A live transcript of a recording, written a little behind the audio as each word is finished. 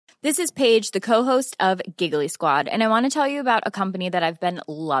This is Paige, the co-host of Giggly Squad, and I want to tell you about a company that I've been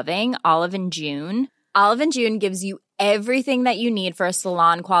loving, Olive & June. Olive & June gives you everything that you need for a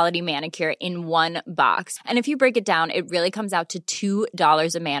salon-quality manicure in one box. And if you break it down, it really comes out to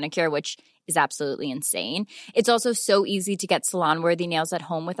 $2 a manicure, which is absolutely insane. It's also so easy to get salon-worthy nails at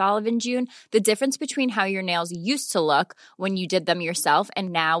home with Olive & June. The difference between how your nails used to look when you did them yourself and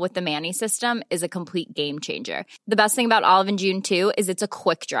now with the Mani system is a complete game changer. The best thing about Olive & June, too, is it's a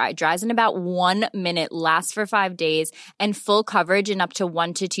quick dry. Dries in about 1 minute, lasts for 5 days, and full coverage in up to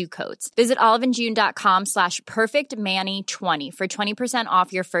 1 to 2 coats. Visit oliveandjune.com/perfectmani20 for 20%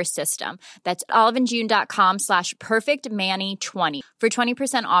 off your first system. That's oliveandjune.com/perfectmani20 for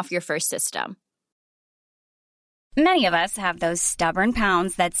 20% off your first system. Many of us have those stubborn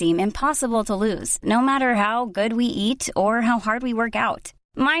pounds that seem impossible to lose, no matter how good we eat or how hard we work out.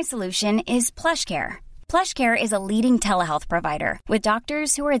 My solution is PlushCare. PlushCare is a leading telehealth provider with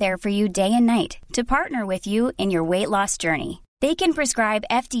doctors who are there for you day and night to partner with you in your weight loss journey. They can prescribe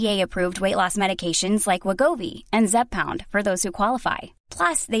FDA-approved weight loss medications like Wegovy and Zepbound for those who qualify.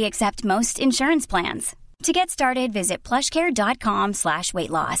 Plus, they accept most insurance plans. To get started, visit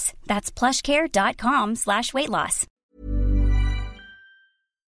plushcare.com/weightloss. That's plushcare.com/weightloss.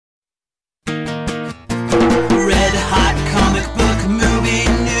 Red hot comic book movie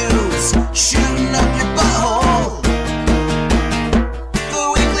news, shooting up your butthole. The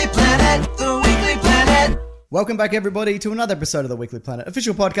Weekly Planet, the Weekly Planet. Welcome back, everybody, to another episode of the Weekly Planet,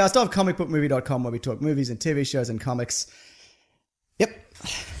 official podcast of comicbookmovie.com, where we talk movies and TV shows and comics. Yep.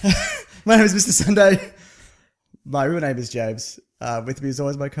 My name is Mr. Sunday. My real name is James. With me as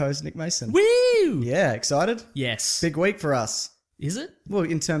always my co-host Nick Mason. Woo! Yeah, excited? Yes. Big week for us. Is it? Well,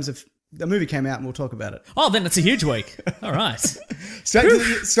 in terms of the movie came out and we'll talk about it. Oh, then it's a huge week. All right.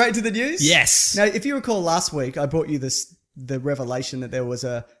 Straight to the news? Yes. Now, if you recall last week, I brought you the revelation that there was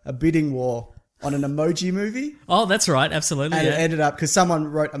a bidding war on an emoji movie. Oh, that's right. Absolutely. And it ended up, because someone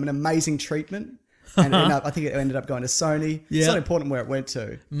wrote an amazing treatment. And I think it ended up going to Sony. Yeah. It's not important where it went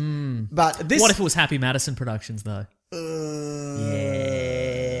to. But this... What if it was Happy Madison Productions, though? Yeah.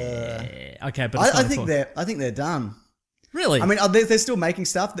 Okay, but it's I think they're done. Really? I mean, they're still making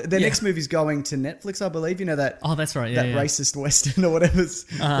stuff. Their next movie's going to Netflix, I believe. You know that? Oh, that's right. That racist Western or whatever's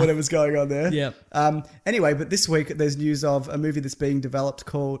going on there. Yeah. Anyway, but this week there's news of a movie that's being developed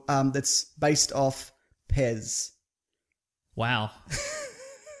called that's based off Pez. Wow.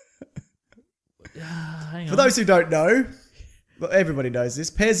 Hang on. For those who don't know, well, everybody knows this.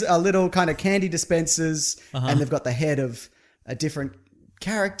 Pez are little kind of candy dispensers, and they've got the head of a different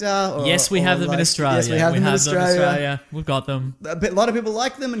character. Yes, we have them in Australia. Yes, we have them in Australia. We've got them. A lot of people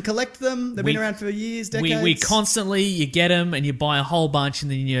like them and collect them. They've been around for years, decades. We constantly, you get them and you buy a whole bunch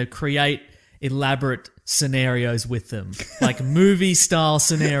and then you create elaborate scenarios with them, like movie-style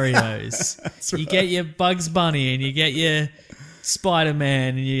scenarios. Right. You get your Bugs Bunny and you get your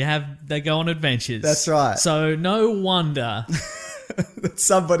Spider-Man and they go on adventures. That's right. So no wonder that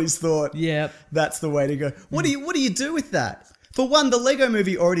somebody's thought, yep, that's the way to go. What do you do with that? For one, the Lego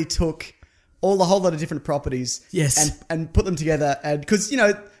movie already took a whole lot of different properties, yes, and put them together, and because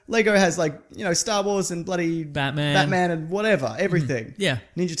Lego has Star Wars and bloody Batman and whatever, everything. Yeah,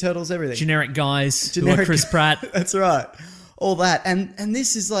 Ninja Turtles, everything. Generic guys, who are Chris Pratt. That's right. All that, and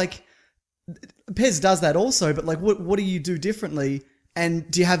this is like Pez does that also, but what do you do differently? And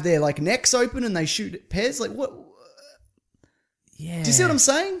do you have their necks open and they shoot Pez? What? Yeah. Do you see what I'm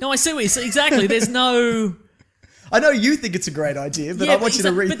saying? No, I see what you're saying. Exactly. There's no. I know you think it's a great idea, but I want you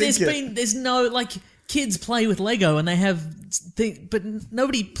to rethink it. There's no kids play with Lego and they have but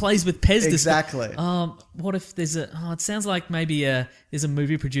nobody plays with Pez. Exactly. What if there's it sounds like maybe there's a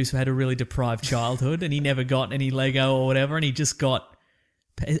movie producer who had a really deprived childhood and he never got any Lego or whatever, and he just got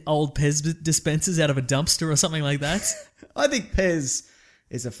old Pez dispensers out of a dumpster or something like that. I think Pez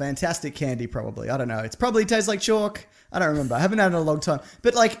is a fantastic candy, probably. I don't know. It probably tastes like chalk. I don't remember. I haven't had it in a long time.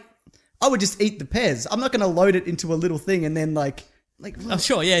 But I would just eat the Pez. I'm not going to load it into a little thing and then oh,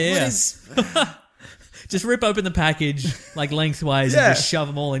 sure. Yeah. Just rip open the package lengthways and just shove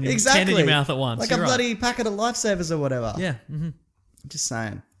them all in your can in your mouth at once. Like a bloody packet of Lifesavers or whatever. Yeah. Mm-hmm. Just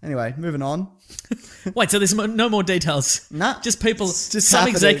saying. Anyway, moving on. Wait, so there's no more details? Nah. Just people, just some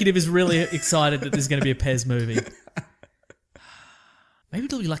happening. executive is really excited that there's going to be a Pez movie. Maybe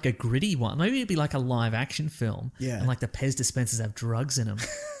it'll be like a gritty one. Maybe it'll be like a live action film. Yeah. And the Pez dispensers have drugs in them.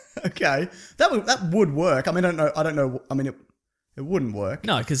 Okay. That would work. I mean, I don't know. I mean, it wouldn't work.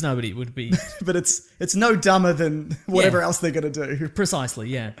 No, because nobody would be. But it's no dumber than whatever else they're going to do. Precisely,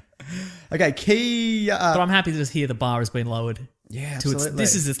 yeah. Okay, key... but I'm happy to just hear the bar has been lowered. Yeah, to its, absolutely.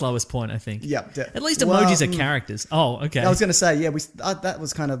 this is its lowest point, I think. Yep. At least emojis are characters. Oh, okay. I was going to say, yeah, that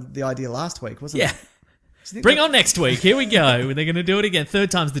was kind of the idea last week, wasn't yeah. it? Do you think Bring on next week. Here we go. They're going to do it again.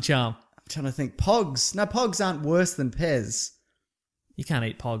 Third time's the charm. I'm trying to think. Pogs. No, Pogs aren't worse than Pez. You can't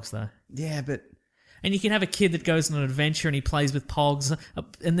eat pogs, though. Yeah, but... And you can have a kid that goes on an adventure and he plays with pogs,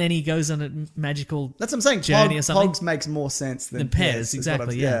 and then he goes on a magical That's what I'm saying. journey or something. Pogs makes more sense than Pez, is what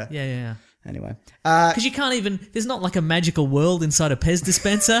exactly. Yeah. Anyway. Because you can't even... There's not like a magical world inside a Pez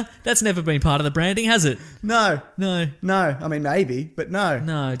dispenser. That's never been part of the branding, has it? No. No. I mean, maybe, but no.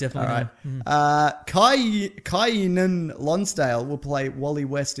 No, definitely All right. Kyenan Lonsdale will play Wally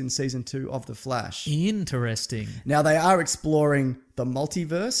West in season 2 of The Flash. Interesting. Now, they are exploring the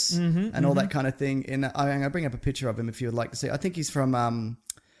multiverse and all that kind of thing. I'm going to bring up a picture of him if you would like to see. I think he's from...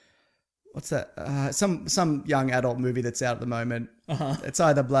 what's that? Some young adult movie that's out at the moment. It's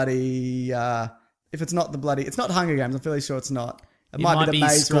either bloody... if it's not it's not Hunger Games. I'm fairly sure it's not. It might be the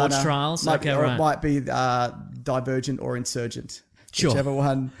Maze Scorch Runner. Trials. Or right. it might be Divergent or Insurgent. Sure.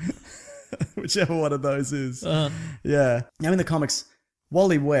 Whichever one of those is. Yeah. Now in the comics,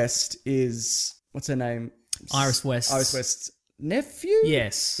 Wally West is... What's her name? Iris West. Iris West's nephew?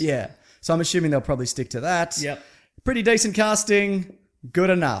 Yes. Yeah. So I'm assuming they'll probably stick to that. Yep. Pretty decent casting.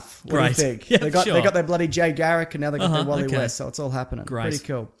 Good enough. What do you Great. think? Yep, they got their bloody Jay Garrick and now they got their Wally okay. West, so it's all happening. Great. Pretty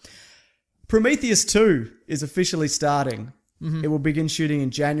cool. Prometheus 2 is officially starting. It will begin shooting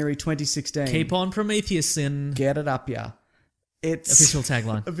in January 2016. Keep on Prometheus in. Get it up, yeah. It's Official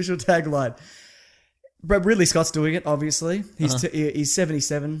tagline. official tagline. But Ridley Scott's doing it, obviously. He's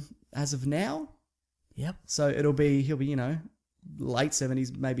 77 as of now. Yep. So he'll be, late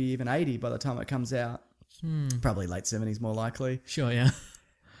 70s, maybe even 80 by the time it comes out. Probably late 70s, more likely. Sure, yeah.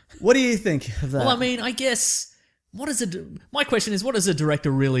 What do you think of that? Well, I mean, I guess... my question is, what does a director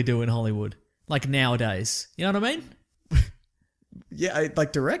really do in Hollywood? Like nowadays? You know what I mean? Yeah,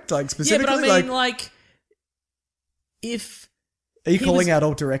 like direct, like specifically. Yeah, but I mean, if... Are you calling out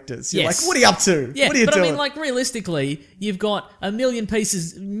all directors? You're Yes. like, what are you up to? Yeah, what are you but doing? I mean, like, realistically, you've got a million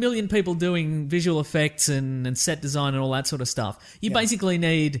people doing visual effects and set design and all that sort of stuff. You basically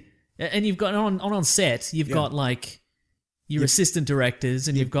need... And you've got on set, you've got like your assistant directors,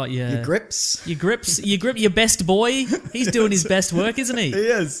 and you've got your grips. your best boy. He's doing his best work, isn't he? He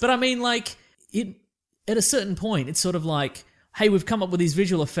is. But I mean, like, at a certain point, it's sort of like, hey, we've come up with these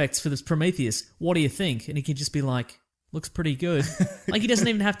visual effects for this Prometheus. What do you think? And he can just be like, looks pretty good. Like, he doesn't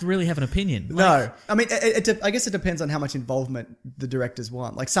even have to really have an opinion. No, I mean, I guess it depends on how much involvement the directors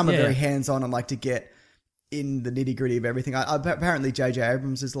want. Like, some are very hands-on and like to get in the nitty-gritty of everything. Apparently J.J.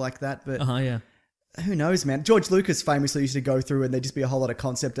 Abrams is like that, but who knows, man? George Lucas famously used to go through and there'd just be a whole lot of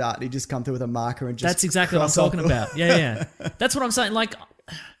concept art and he'd just come through with a marker and just... That's exactly what I'm talking about. Yeah. That's what I'm saying. Like,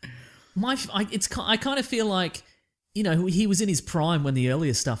 I kind of feel like, he was in his prime when the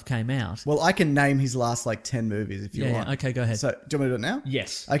earlier stuff came out. Well, I can name his last, 10 movies if you want. Yeah, okay, go ahead. So, do you want me to do it now?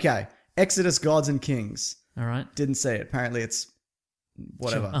 Yes. Okay. Exodus, Gods and Kings. All right. Didn't see it. Apparently it's...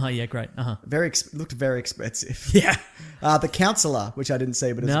 whatever. Sure. Yeah, great. Looked very expensive. Yeah. The Counselor, which I didn't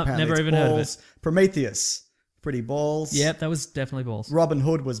see, but Nope, apparently never it's even heard of balls. Prometheus, pretty balls. Yep, that was definitely balls. Robin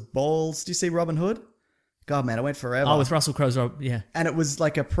Hood was balls. Do you see Robin Hood? God, man, it went forever. Oh, with Russell Crowe's yeah. And it was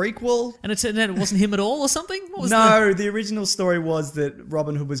like a prequel. And it turned out it wasn't him at all or something? What was the original story was that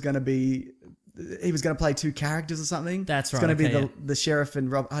Robin Hood was going to be... He was going to play two characters or something. That's right. It's going to be the sheriff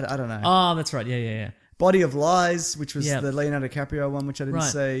and I don't know. Oh, that's right. Yeah. Body of Lies, which was the Leonardo DiCaprio one, which I didn't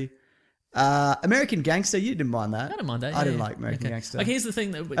see. American Gangster, you didn't mind that. I didn't mind that. I didn't like American Gangster. Like, here's the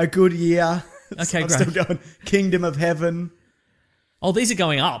thing that... A Good Year. Okay, I'm great. still going. Kingdom of Heaven. Oh, these are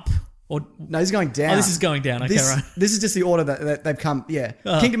going up. Or No, he's going down. Oh, this is going down. Okay, right. This is just the order that they've come. Yeah.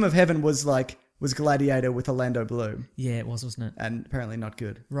 Kingdom of Heaven was Gladiator with Orlando Bloom. Yeah, it was, wasn't it? And apparently not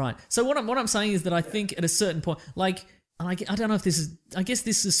good. Right. So what I'm saying is that I think at a certain point, like... And I don't know if this is... I guess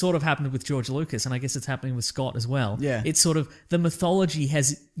this has sort of happened with George Lucas, and I guess it's happening with Scott as well. Yeah. It's sort of... The mythology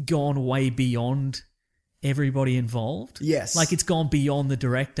has gone way beyond everybody involved. Yes. Like, it's gone beyond the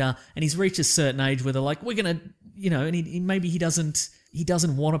director, and he's reached a certain age where they're like, we're going to... and maybe he doesn't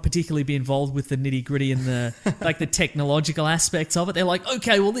want to particularly be involved with the nitty-gritty and the the technological aspects of it. They're like,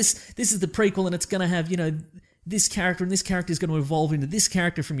 okay, well, this is the prequel, and it's going to have, this character, and this character is going to evolve into this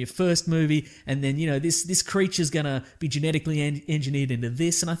character from your first movie, and then, this creature's going to be genetically engineered into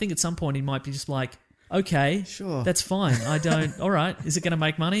this, and I think at some point he might be just like, okay, sure, that's fine. All right, is it going to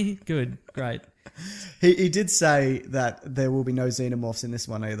make money? Good, great. He did say that there will be no xenomorphs in this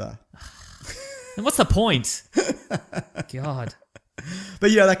one either. And what's the point? God.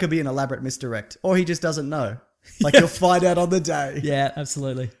 But that could be an elaborate misdirect, or he just doesn't know. Like, you'll find out on the day. Yeah,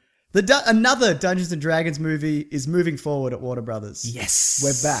 absolutely. Another Dungeons and Dragons movie is moving forward at Warner Brothers. Yes.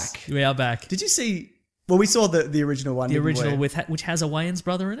 We're back. We are back. Did you see... Well, we saw the original one. The original which has a Wayans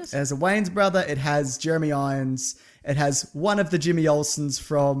brother in it? It has a Wayans brother. It has Jeremy Irons. It has one of the Jimmy Olsens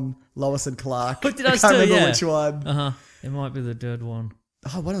from Lois and Clark. What did I I can't say? remember Yeah. which one. Uh-huh. It might be the third one.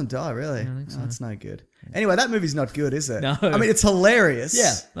 Oh, one of them die, really? I think so. Oh, that's no good. Anyway, that movie's not good, is it? No. I mean, it's hilarious.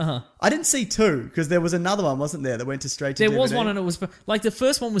 Yeah. Uh-huh. I didn't see 2 because there was another one, wasn't there, that went to straight to There DVD? was one and it was... Like, the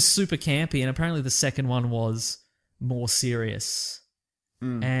first one was super campy and apparently the second one was more serious.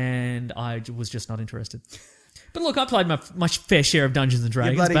 And I was just not interested. But look, I played my fair share of Dungeons and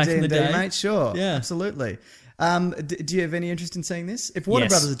Dragons bloody back in the D&D, day. mate, sure. Yeah. Absolutely. Do you have any interest in seeing this? If Warner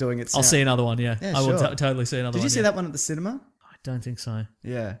Yes. Brothers are doing it, I'll see another one, yeah. Yeah, I will sure. totally see another Did one. you see yeah. that one at the cinema? I don't think so.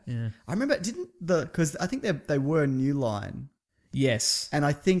 Yeah. Yeah. I remember, because I think they were New Line, Yes. and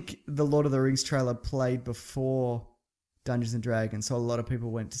I think the Lord of the Rings trailer played before Dungeons and Dragons, so a lot of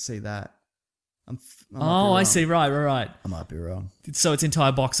people went to see that. I might be Oh, I wrong. see. Right. I might be wrong. So its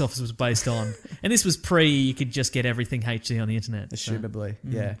entire box office was based on... And this was you could just get everything HD on the internet. so- Presumably,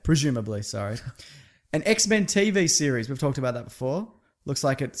 yeah. Presumably, sorry. An X-Men TV series, we've talked about that before. Looks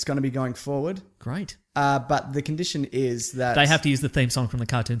like it's going to be going forward. Great. But the condition is that... They have to use the theme song from the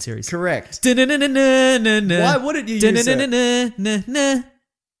cartoon series. Correct. Why Why wouldn't you use it?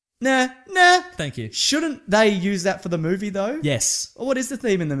 Nah. Thank you. Shouldn't they use that for the movie, though? Yes. Or what is the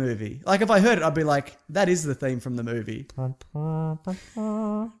theme in the movie? Like, if I heard it, I'd be like, that is the theme from the movie. It's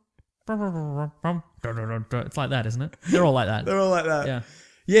like that, isn't it? They're all like that. They're all like that. Yeah.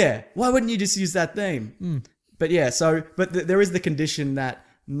 Yeah. Why wouldn't you just use that theme? But yeah, there is the condition that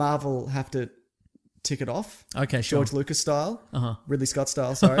Marvel have to tick it off. Okay, sure. George Lucas style. Uh-huh. Ridley Scott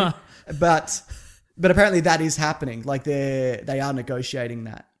style, sorry. But apparently that is happening. Like, they are negotiating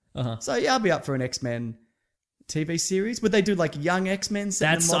that. Uh-huh. So yeah, I'll be up for an X-Men TV series. Would they do like young X-Men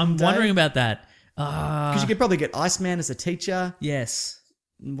set in the modern I'm day? wondering about that. Because you could probably get Iceman as a teacher Yes.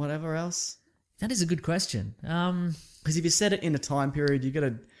 and whatever else. That is a good question. Because if you set it in a time period, you got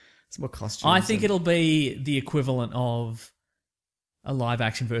to some more costumes. I think it'll be the equivalent of a live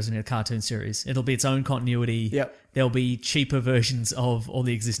action version of a cartoon series. It'll be its own continuity. Yep. There'll be cheaper versions of all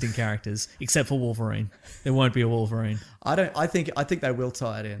the existing characters, except for Wolverine. There won't be a Wolverine. I think they will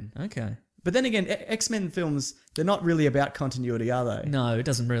tie it in. Okay. But then again, X-Men films, they're not really about continuity, are they? No, it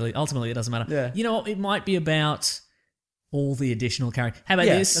doesn't really. Ultimately, it doesn't matter. Yeah. You know what? It might be about all the additional characters. How about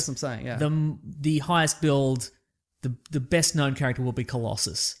Yeah, this? that's what I'm saying, yeah. The highest build, the best known character will be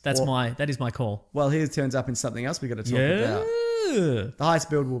Colossus. That is my call. Well, he turns up in something else we got to talk about. The highest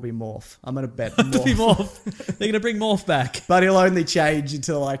build will be Morph. I'm going to bet To be Morph. Morph. They're going to bring Morph back. But he'll only change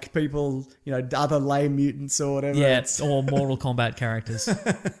into like people, other lame mutants or whatever. Yeah, or Mortal Kombat characters.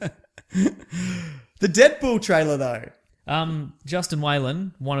 The Deadpool trailer, though. Justin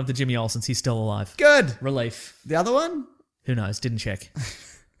Whalen, one of the Jimmy Olsens, he's still alive. Good. Relief. The other one? Who knows? Didn't check.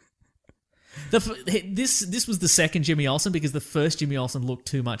 This was the second Jimmy Olsen because the first Jimmy Olsen looked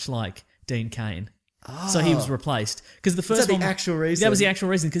too much like Dean Cain. So he was replaced. Because the first that the one... actual reason? That was the actual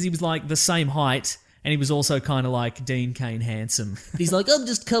reason, because he was like the same height and he was also kind of like Dean Cain handsome. He's like, I'm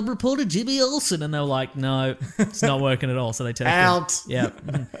just cub reporter Jimmy Olsen. And they were like, no, it's not working at all. So they took him. Out. Yeah.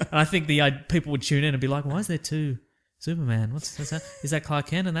 And I think people would tune in and be like, why is there two Superman? What's that? Is that Clark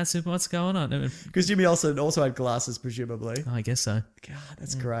Kent and that's Superman? What's going on? Because Jimmy Olsen also had glasses, presumably. I guess so. God,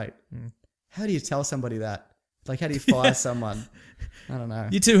 that's great. How do you tell somebody that? Like, how do you fire someone? I don't know.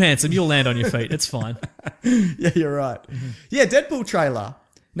 You're too handsome. You'll land on your feet. It's fine. Yeah, you're right. Yeah, Deadpool trailer.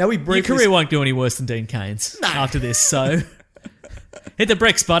 Now we Your briefly... career won't do any worse than Dean Cain's after this, so... Hit the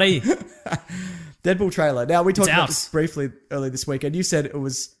bricks, buddy. Deadpool trailer. Now we talked It's about out. this briefly earlier this week, and you said it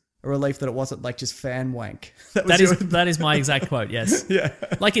was a relief that it wasn't like just fan wank. That is my exact quote, yes. Yeah.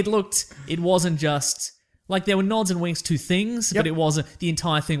 Like it wasn't just... Like there were nods and winks to things, Yep. but it wasn't... The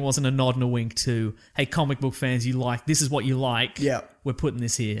entire thing wasn't a nod and a wink to, hey, comic book fans, this is what you like. Yeah. We're putting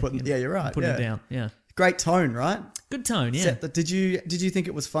this here. Yeah, you're right. Putting yeah. it down, yeah. Great tone, right? Good tone, yeah. Did you think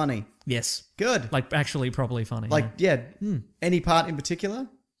it was funny? Yes. Good. Like actually probably funny. Like, yeah. any part in particular?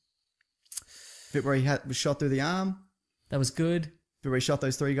 Bit where he was shot through the arm? That was good. Bit where he shot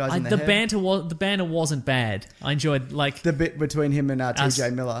those three guys in the The head? banter wasn't bad. I enjoyed like... The bit between him and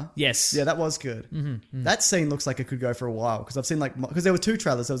TJ Miller. Yes. Yeah, that was good. That scene looks like it could go for a while because I've seen because there were two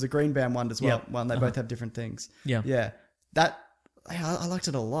trailers. There was a Green Band one as well. Yep. One they both have different things. Yeah. Yeah. I liked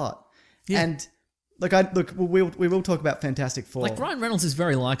it a lot. Yeah. And we will talk about Fantastic Four. Like Ryan Reynolds is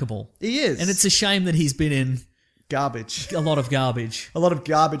very likable. He is. And it's a shame that he's been in garbage. a lot of garbage. A lot of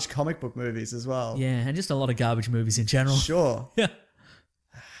garbage comic book movies as well. Yeah, and just a lot of garbage movies in general. Sure. Yeah.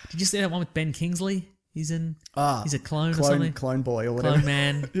 Did you see that one with Ben Kingsley? He's a clone or something. Clone boy or whatever. Clone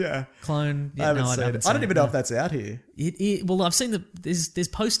man. Yeah. Clone. I Yeah, haven't no, seen it. I don't even know if that's out here. Well, I've seen there's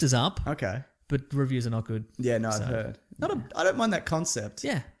posters up, Okay. but reviews are not good. Yeah, no, I've heard. I don't mind that concept.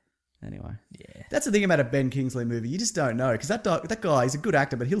 Yeah. Anyway. Yeah. That's the thing about a Ben Kingsley movie. You just don't know. Because that guy, he's a good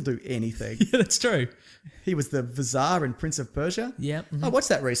actor, but he'll do anything. Yeah, that's true. He was the Vizier in Prince of Persia. Yep. I watched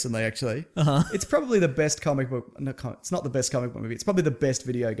that recently, actually. It's probably the best comic book. No, it's not the best comic book movie. It's probably the best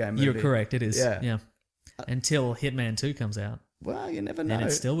video game movie. You're correct. It is. Yeah. Until Hitman 2 comes out. Well, you never know. And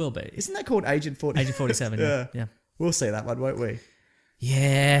it still will be. Isn't that called Agent 40? Agent 47. Yeah. We'll see that one, won't we?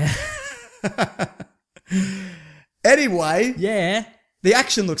 Yeah. Anyway, Yeah. the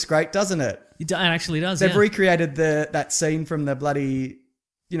action looks great, doesn't it? It actually does. They've yeah. recreated that scene from the bloody,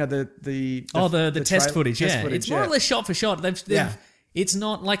 the test footage. test Yeah, footage, it's more or less shot for shot. They've Yeah. It's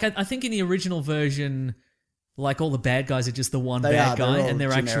not like I think in the original version, like all the bad guys are just the one They bad are, guy, they're all and they're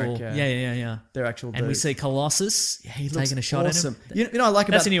generic, actual. yeah. Yeah. They're actual And we dudes. see Colossus He looks taking a shot awesome. at him. You know, I like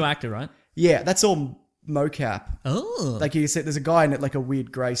That's about a new actor, right? yeah, that's all mocap. Oh, Like you said, there's a guy in like a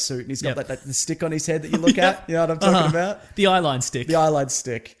weird grey suit, and he's got Yep. that the stick on his head that you look at. You know what I'm talking about? the eyeline stick. The eyelid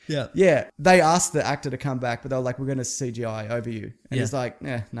stick. Yeah. Yeah. They asked the actor to come back, but they were like, we're going to CGI over you. And Yeah. he's like,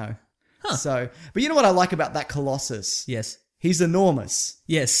 no. So, but you know what I like about that Colossus? Yes. He's enormous.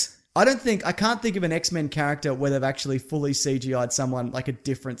 Yes. I can't think of an X-Men character where they've actually fully CGI'd someone like a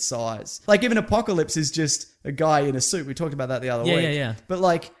different size. Like even Apocalypse is just a guy in a suit. We talked about that the other week. Yeah. But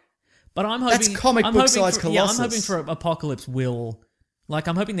like, But I'm hoping That's comic I'm book hoping size for, Yeah, I'm Colossus. hoping for Apocalypse will. Like,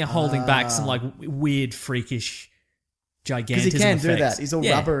 I'm hoping they're holding back some like weird, freakish, gigantism. 'Cause he can do effects. that. He's all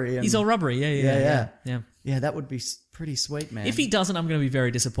rubbery and- He's all rubbery. Yeah. yeah, that would be pretty sweet, man. If he doesn't, I'm going to be very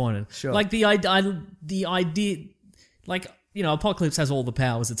disappointed. Sure. Like the idea, like Apocalypse has all the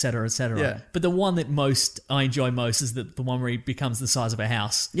powers, etc., etc. Yeah. But the one that I enjoy most is the one where he becomes the size of a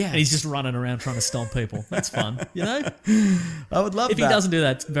house. Yeah. And he's just running around trying to stomp people. That's fun. I would love If that. he doesn't do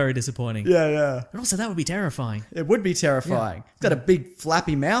that, it's very disappointing. Yeah. And also, that would be terrifying. It would be terrifying. He's got a big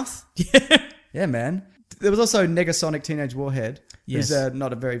flappy mouth. Yeah. Yeah, man. There was also Negasonic Teenage Warhead, Yes. who's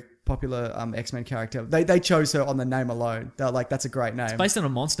not a very popular X-Men character. They chose her on the name alone. They're like, that's a great name. Based on a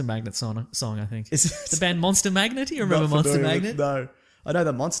Monster Magnet song, I think. Is it- The band Monster Magnet? Do you remember Not Monster familiar Magnet? with- No. I know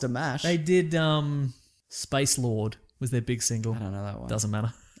the Monster Mash. They did Space Lord was their big single. I don't know that one. Doesn't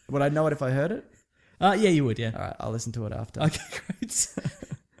matter. Would I know it if I heard it? Yeah, you would, yeah. All right, I'll listen to it after. Okay,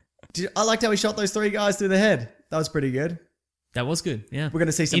 great. I liked how he shot those three guys through the head. That was pretty good. That was good, yeah. We're going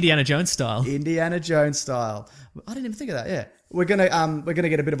to see some Indiana Jones style. Indiana Jones style. I didn't even think of that. Yeah, we're gonna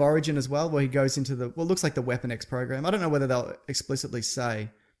get a bit of origin as well, where he goes into the looks like the Weapon X program. I don't know whether they'll explicitly say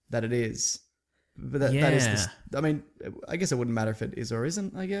that it is, but that is. Yeah. I mean, I guess it wouldn't matter if it is or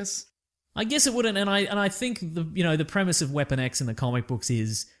isn't. I guess. I guess it wouldn't, and I think the premise of Weapon X in the comic books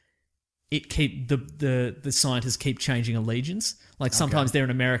is the scientists keep changing allegiance. Like sometimes they're in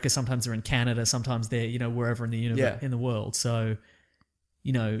America, sometimes they're in Canada, sometimes they're wherever in the universe in the world. So,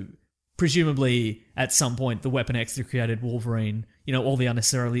 presumably at some point the Weapon X that created Wolverine, all the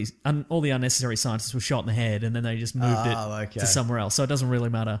unnecessary scientists were shot in the head, and then they just moved it to somewhere else. So it doesn't really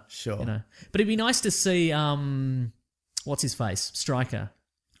matter. Sure. But it'd be nice to see what's his face, Stryker.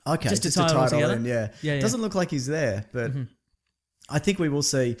 Okay, Just to just tie to it all tie it all together? in. Yeah. Yeah. Doesn't look like he's there, but I think we will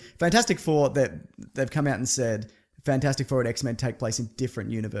see. Fantastic Four, that they've come out and said Fantastic Four and X-Men take place in different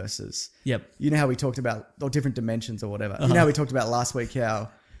universes. Yep. You know how we talked about, or different dimensions or whatever. You know how we talked about last week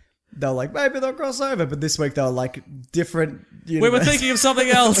how they're like, maybe they'll cross over, but this week they were like different universes. We were thinking of something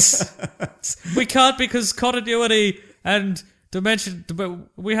else. We can't because continuity and dimension. But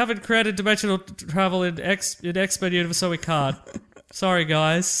we haven't created dimensional travel in X-Men universe, so we can't. Sorry,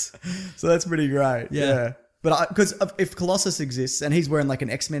 guys. So that's pretty great. Yeah. Yeah. But because if Colossus exists and he's wearing like an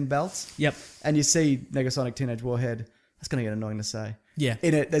X-Men belt, Yep. and you see Negasonic Teenage Warhead, that's going to get annoying to say. Yeah.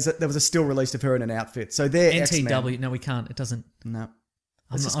 In it, there was a still released of her in an outfit. So they're NTW. X-Men. No, we can't. It doesn't. No.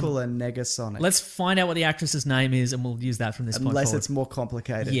 Let's just call her Negasonic. Let's find out what the actress's name is, and we'll use that from this point Unless forward. it's more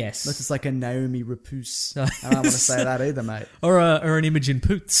complicated. Yes. Unless it's like a Naomi Rapace. I don't want to say that either, mate. or an Imogen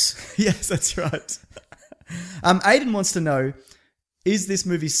Poots. Yes, that's right. Aiden wants to know, is this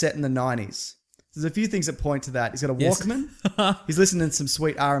movie set in the 90s? There's a few things that point to that. He's got a Yes. Walkman. He's listening to some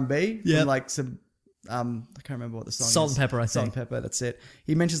sweet R&B. Yep. From like some, I can't remember what the song is. Salt and Pepper, I Salt think. and Pepper, that's it.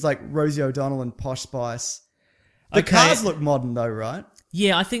 He mentions like Rosie O'Donnell and Posh Spice. The Okay. cars look modern though, right?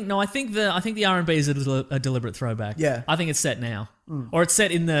 Yeah, I think the R&B is a deliberate throwback. Yeah. I think it's set now, or it's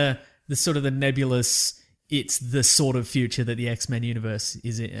set in the sort of the nebulous. It's the sort of future that the X-Men universe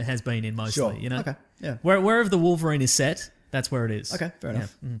has been in mostly. Sure. Okay. Yeah. Wherever the Wolverine is set, that's where it is. Okay, fair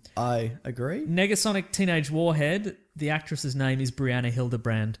enough. I agree. Negasonic Teenage Warhead. The actress's name is Brianna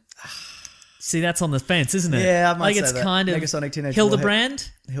Hildebrand. See, that's on the fence, isn't it? Yeah, I might like say it's that. kind of Megasonic Teenage Hildebrand.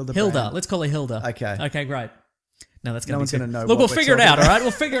 Hildebrand. Hilda. Let's call her Hilda. Okay. Okay, great. No, that's No going one's to be gonna know Look, what we'll we're figure it talking out. All about. right,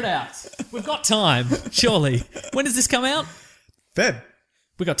 we'll figure it out. We've got time, surely. When does this come out? Feb.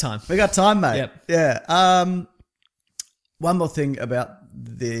 We got time. We got time, mate. Yep. Yeah. One more thing about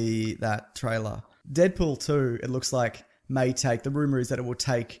that trailer. Deadpool 2, it looks like, may take... The rumor is that it will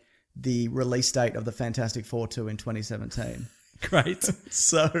take the release date of the Fantastic Four 2 in 2017. Great.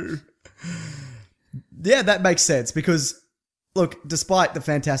 So, yeah, that makes sense because, look, despite the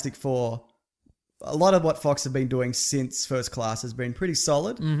Fantastic Four, a lot of what Fox have been doing since First Class has been pretty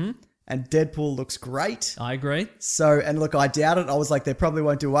solid. Mm-hmm. And Deadpool looks great. I agree. So, and look, I doubt it. I was like, they probably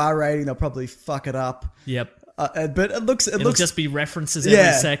won't do R rating. They'll probably fuck it up. Yep. But it looks... It'll just be references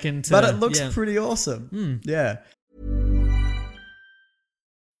every second. But it looks pretty awesome. Yeah.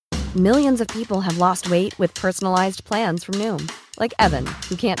 Millions of people have lost weight with personalized plans from Noom. Like Evan,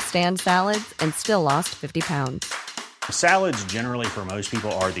 who can't stand salads and still lost 50 pounds. Salads generally for most people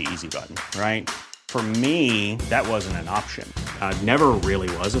are the easy button, right? For me, that wasn't an option. I never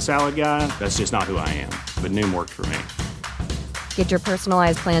really was a salad guy. That's just not who I am. But Noom worked for me. Get your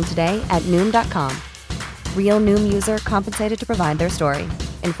personalized plan today at Noom.com. Real Noom user compensated to provide their story.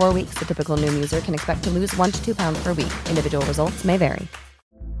 In 4 weeks, the typical Noom user can expect to lose 1 to 2 pounds per week. Individual results may vary.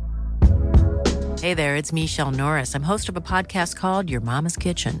 Hey there, it's Michelle Norris. I'm host of a podcast called Your Mama's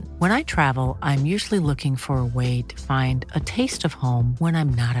Kitchen. When I travel, I'm usually looking for a way to find a taste of home when I'm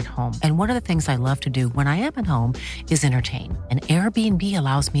not at home. And one of the things I love to do when I am at home is entertain. And Airbnb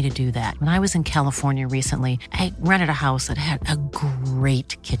allows me to do that. When I was in California recently, I rented a house that had a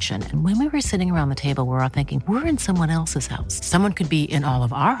great kitchen. And when we were sitting around the table, we were all thinking, we're in someone else's house. Someone could be in all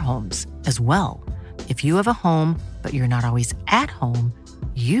of our homes as well. If you have a home, but you're not always at home,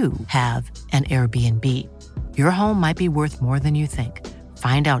 you have an Airbnb. Your home might be worth more than you think.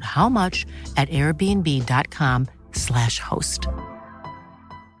 Find out how much at airbnb.com/host.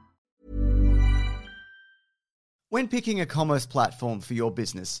 When picking a commerce platform for your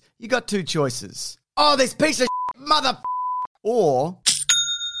business, you got two choices. Oh, this piece of mother... Or...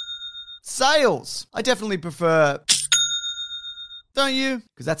 sales. I definitely prefer... Don't you?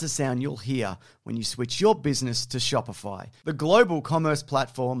 Because that's a sound you'll hear when you switch your business to Shopify, the global commerce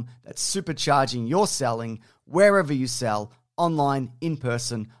platform that's supercharging your selling wherever you sell, online, in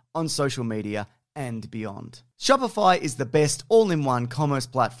person, on social media, and beyond. Shopify is the best all-in-one commerce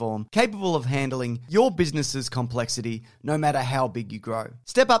platform capable of handling your business's complexity no matter how big you grow.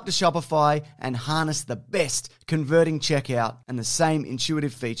 Step up to Shopify and harness the best converting checkout and the same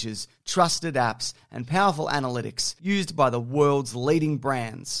intuitive features, trusted apps, and powerful analytics used by the world's leading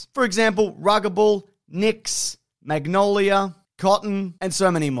brands. For example, Ruggable, Nix, Magnolia, Cotton, and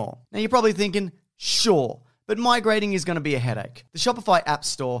so many more. Now you're probably thinking, sure, but migrating is going to be a headache. The Shopify App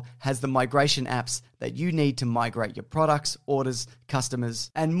Store has the migration apps that you need to migrate your products, orders, customers,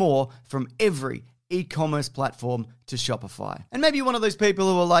 and more from every e-commerce platform to Shopify. And maybe you're one of those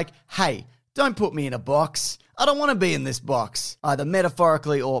people who are like, hey, don't put me in a box. I don't want to be in this box, either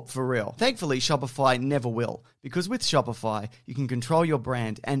metaphorically or for real. Thankfully, Shopify never will, because with Shopify, you can control your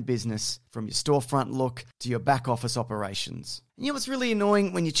brand and business from your storefront look to your back office operations. And you know what's really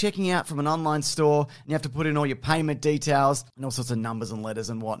annoying when you're checking out from an online store and you have to put in all your payment details and all sorts of numbers and letters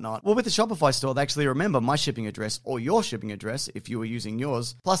and whatnot? Well, with the Shopify store, they actually remember my shipping address or your shipping address if you were using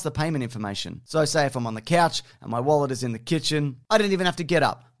yours, plus the payment information. So say if I'm on the couch and my wallet is in the kitchen, I don't even have to get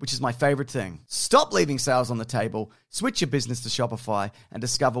up, which is my favorite thing. Stop leaving sales on the table, switch your business to Shopify, and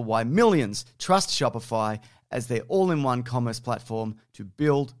discover why millions trust Shopify as their all-in-one commerce platform to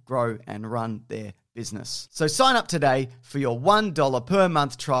build, grow, and run their business. So sign up today for your $1 per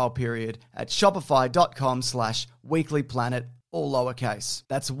month trial period at shopify.com/weeklyplanet, all lowercase.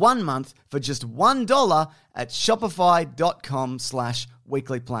 That's 1 month for just $1 at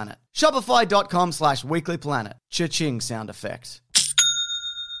shopify.com/weeklyplanet. Shopify.com/weeklyplanet. Cha-ching sound effect.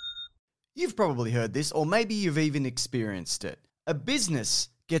 You've probably heard this, or maybe you've even experienced it. A business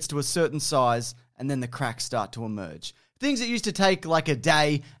gets to a certain size and then the cracks start to emerge. Things that used to take like a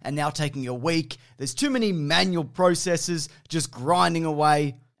day and now taking a week. There's too many manual processes just grinding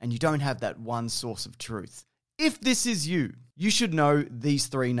away, and you don't have that one source of truth. If this is you, you should know these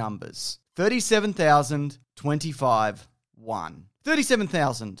three numbers. 37,000, 25, 1.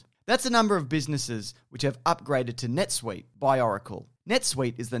 37,000. That's the number of businesses which have upgraded to NetSuite by Oracle.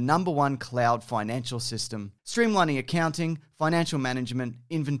 NetSuite is the #1 cloud financial system, streamlining accounting, financial management,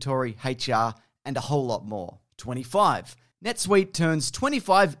 inventory, HR, and a whole lot more. 25. NetSuite turns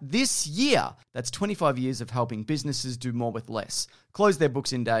 25 this year. That's 25 years of helping businesses do more with less, close their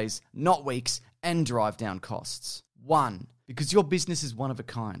books in days, not weeks, and drive down costs. 1. because your business is one of a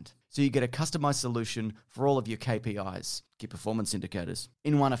kind. So you get a customized solution for all of your KPIs, key performance indicators,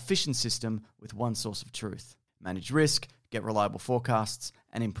 in one efficient system with one source of truth. Manage risk, get reliable forecasts,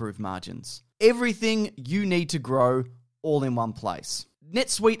 and improve margins. Everything you need to grow all in one place.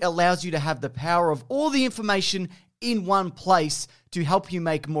 NetSuite allows you to have the power of all the information in one place to help you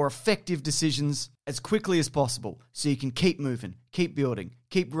make more effective decisions as quickly as possible so you can keep moving, keep building,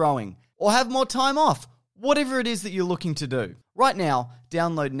 keep growing, or have more time off, whatever it is that you're looking to do. Right now,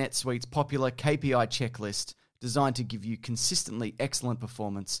 download NetSuite's popular KPI checklist designed to give you consistently excellent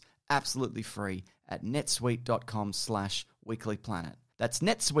performance absolutely free at netsuite.com/weeklyplanet. That's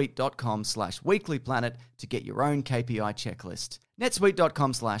netsuite.com/weeklyplanet to get your own KPI checklist.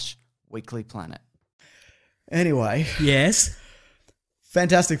 netsuite.com/weeklyplanet. Anyway, Yes.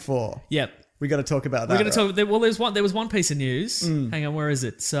 Fantastic Four. Yep. We got to talk about that. We're going to talk. Well, there was one piece of news. Hang on, where is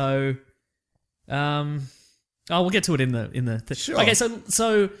it? So, we'll get to it in the. Sure. Okay,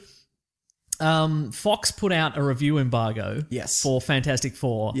 so, Fox put out a review embargo. Yes. For Fantastic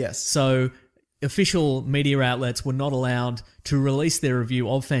Four. Yes. So, official media outlets were not allowed to release their review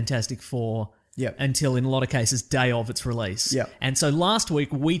of Fantastic Four. Yep. Until, in a lot of cases, day of its release. Yep. And so last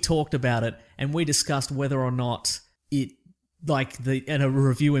week we talked about it and we discussed whether or not it, and a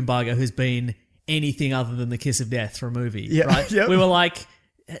review embargo has been anything other than the kiss of death for a movie. Yeah. Right? Yep. We were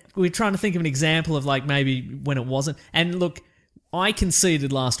trying to think of an example of maybe when it wasn't. And look, I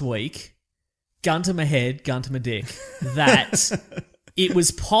conceded last week, gun to my head, gun to my dick, that it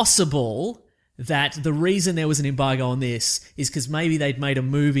was possible that the reason there was an embargo on this is because maybe they'd made a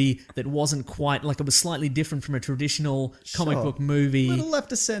movie that wasn't quite, it was slightly different from a traditional comic book movie. Little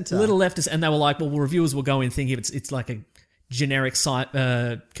left of center. And they were like, well, reviewers will go in thinking it's like a generic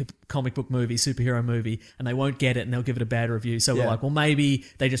comic book movie, superhero movie, and they won't get it and they'll give it a bad review. So we're like, well, maybe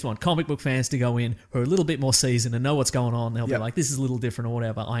they just want comic book fans to go in who are a little bit more seasoned and know what's going on. They'll be like, this is a little different or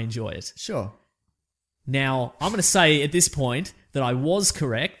whatever. I enjoy it. Sure. Now, I'm going to say at this point that I was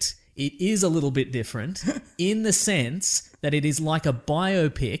correct. It is a little bit different in the sense that it is like a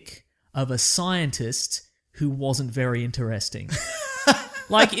biopic of a scientist who wasn't very interesting.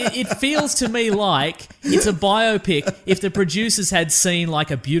 It feels to me like it's a biopic if the producers had seen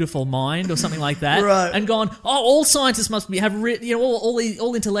A Beautiful Mind or something like that, right, and gone, all scientists must have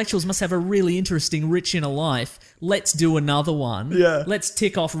all intellectuals must have a really interesting, rich inner life. Let's do another one. Yeah. Let's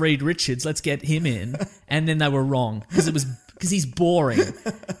tick off Reed Richards. Let's get him in. And then they were wrong because he's boring.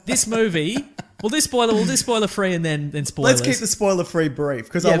 This movie. We'll do spoiler free and then spoilers. Let's keep the spoiler free brief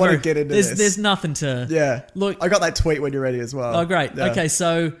because I want to get into this. There's nothing to. Yeah. Look, I got that tweet when you're ready as well. Oh, great. Yeah. Okay,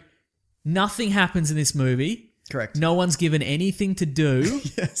 so nothing happens in this movie. Correct. No one's given anything to do.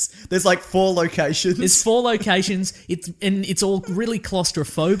 Yes. There's 4 locations. There's 4 locations. It's all really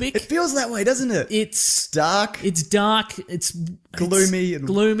claustrophobic. It feels that way, doesn't it? It's dark. It's dark. It's gloomy.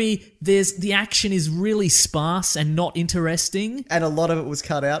 Gloomy. The action is really sparse and not interesting. And a lot of it was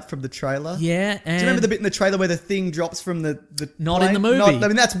cut out from the trailer. Yeah. Do you remember the bit in the trailer where the thing drops from the Not plane? in the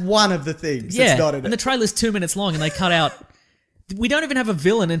movie. That's one of the things. Yeah. That's not in and it. the trailer's 2 minutes long and they cut out. We don't even have a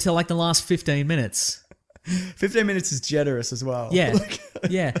villain until the last 15 minutes. 15 minutes is generous as well. Yeah.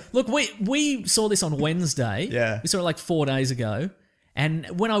 Yeah. Look, we saw this on Wednesday. Yeah. We saw it 4 days ago. And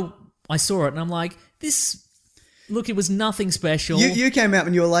when I saw it and I'm like, it was nothing special. You came out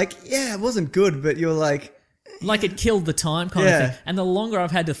and you were like, yeah, it wasn't good, but you were like... it killed the time kind of thing. And the longer I've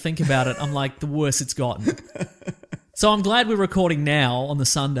had to think about it, I'm like, the worse it's gotten. So I'm glad we're recording now on the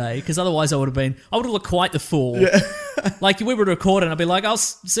Sunday, because otherwise I would have looked quite the fool. Yeah. We would record it and I'd be like, I'll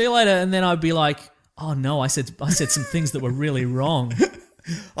see you later. And then I'd be like, oh no, I said some things that were really wrong.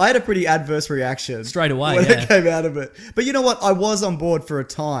 I had a pretty adverse reaction straight away when it came out of it. But you know what? I was on board for a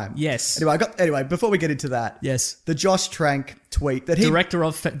time. Yes. Anyway, before we get into that, yes, the Josh Trank tweet that director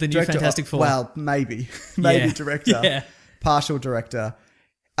of the new Fantastic Four. Well, maybe director, partial director.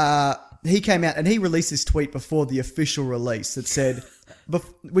 He came out and he released this tweet before the official release that said,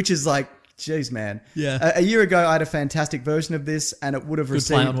 which is jeez, man. Yeah. A year ago, I had a fantastic version of this, and it would have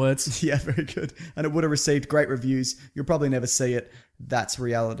received... Good play on words. Yeah, very good. And it would have received great reviews. You'll probably never see it. That's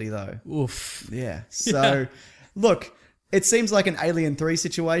reality, though. Oof. Yeah. So, look, it seems like an Alien 3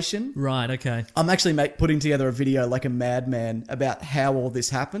 situation. Right, okay. I'm actually putting together a video like a madman about how all this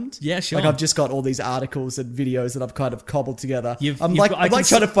happened. Yeah, sure. I've just got all these articles and videos that I've kind of cobbled together. I'm trying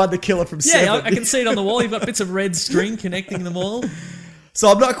to find the killer from 7. Yeah, I can see it on the wall. You've got bits of red string connecting them all. So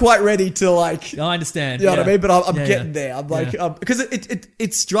I'm not quite ready to I understand. You know what I mean? But I'm getting there. I'm because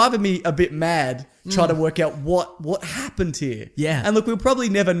it's driving me a bit mad trying to work out what happened here. Yeah. And look, we'll probably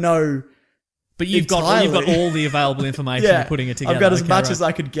never know. But you've got all the available information. You're putting it together. I've got as much as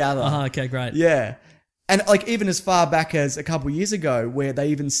I could gather. Okay, great. Yeah. And like even as far back as a couple years ago, where they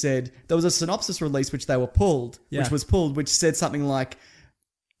even said there was a synopsis release which which said something like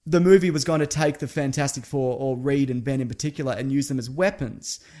the movie was going to take the Fantastic Four, or Reed and Ben in particular, and use them as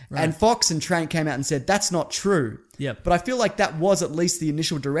weapons. Right. And Fox and Trank came out and said that's not true. Yep. But I feel like that was at least the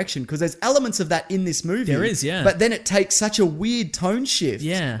initial direction, because there's elements of that in this movie. There is, yeah. But then it takes such a weird tone shift.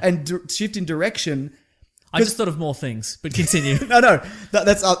 Yeah. And shift in direction. I just thought of more things, but continue. No,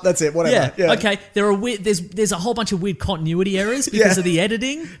 that's it. Whatever. Yeah. Okay. There are weird. There's a whole bunch of weird continuity errors because of the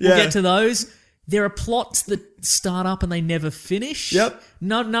editing. We'll get to those. There are plots that start up and they never finish. Yep.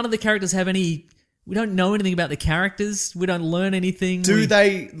 None of the characters have any. We don't know anything about the characters. We don't learn anything. Do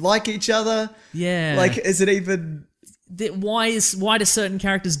they like each other? Yeah. Like, is it even? Why do certain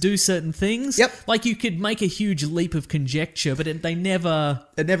characters do certain things? Yep. Like you could make a huge leap of conjecture, but they never.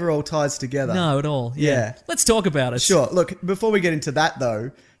 It never all ties together. No, at all. Yeah. Let's talk about it. Sure. Look, before we get into that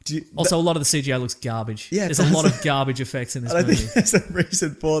though. Also, a lot of the CGI looks garbage. Yeah, there's a lot of garbage effects in this movie. I think there's a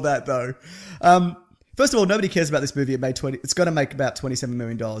reason for that, though. First of all, nobody cares about this movie. It's going to make about $27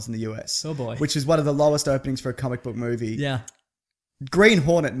 million in the US. Oh boy, which is one of the lowest openings for a comic book movie. Yeah, Green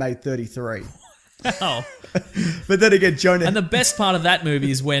Hornet made 33. Oh, but then again, Jonah. And the best part of that movie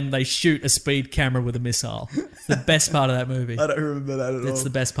is when they shoot a speed camera with a missile. It's the best part of that movie. I don't remember that at all. It's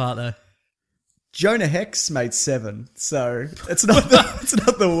the best part, though. Jonah Hex made 7, so it's not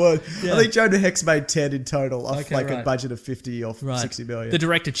the word. Yeah. I think Jonah Hex made 10 in total off a budget of 50 or 60 million. The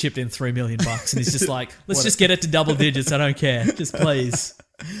director chipped in $3 million and he's just like, let's just get it to double digits. I don't care. Just please.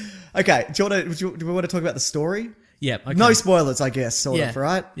 Okay, do we want to talk about the story? Yeah. Okay. No spoilers, I guess, sort of,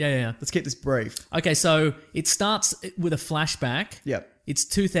 right? Yeah. Let's keep this brief. Okay, so it starts with a flashback. Yep. It's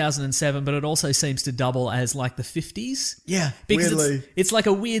 2007, but it also seems to double as like the 50s. Yeah, because weirdly. It's like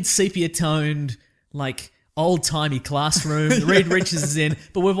a weird sepia-toned, like old-timey classroom. Reed Richards is in,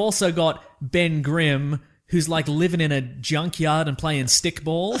 but we've also got Ben Grimm, who's like living in a junkyard and playing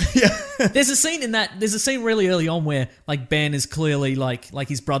stickball. Yeah. There's a scene really early on where like Ben is clearly like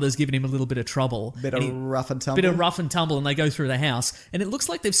his brother's giving him a little bit of trouble. Bit of rough and tumble, and they go through the house, and it looks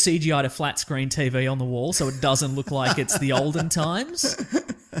like they've CGI'd a flat screen TV on the wall, so it doesn't look like it's the olden times.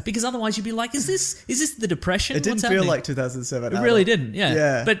 Because otherwise you'd be like, is this the Depression? It didn't feel like 2007. It really didn't.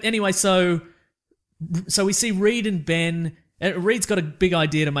 Yeah. But anyway, so we see Reed and Ben. Reed's got a big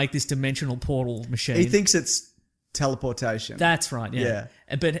idea to make this dimensional portal machine. He thinks it's teleportation. That's right, yeah.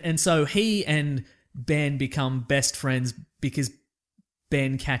 And so he and Ben become best friends because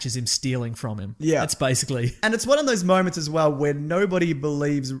Ben catches him stealing from him. Yeah. That's basically... And it's one of those moments as well where nobody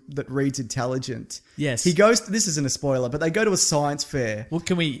believes that Reed's intelligent. Yes. He goes... This isn't a spoiler, but they go to a science fair. Well,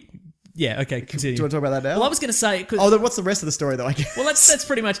 can we... Yeah, okay, continue. Do you want to talk about that now? Well, I was going to say... what's the rest of the story, though, I guess? Well, that's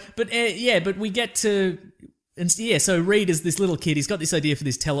pretty much... But but we get to... And yeah, so Reed is this little kid. He's got this idea for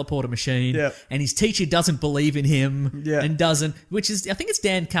this teleporter machine, and his teacher doesn't believe in him, and doesn't. Which is, I think it's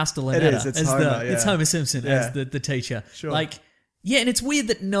Dan Castellaneta. It is. It's Homer. It's Homer Simpson as the teacher. Sure. Like, and it's weird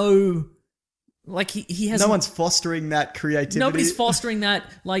that he has no one's fostering that creativity. Nobody's fostering that.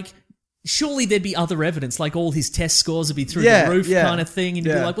 Like, surely there'd be other evidence. Like all his test scores would be through the roof, kind of thing, and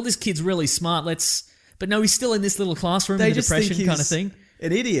you'd be like, well, this kid's really smart. But no, he's still in this little classroom in the Depression kind of thing.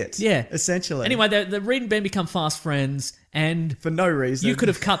 An idiot. Yeah. Essentially. Anyway, the Reed and Ben become fast friends, and... For no reason. You could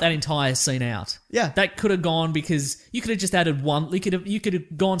have cut that entire scene out. Yeah. That could have gone because... You could have just added one... You could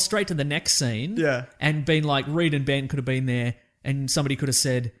have gone straight to the next scene. Yeah. And been like, Reed and Ben could have been there, and somebody could have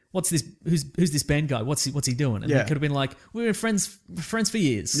said, what's this... Who's this Ben guy? What's he doing? And it could have been like, we were friends for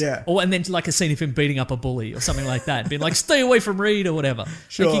years. Yeah. And then like a scene of him beating up a bully or something like that. Being like, stay away from Reed or whatever.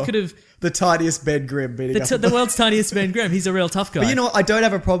 Sure. Like, he could have... The tiniest Ben Grimm beating up the world's tiniest Ben Grimm. He's a real tough guy. But you know what? I don't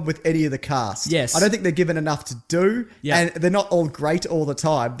have a problem with any of the cast. Yes. I don't think they're given enough to do. Yeah. And they're not all great all the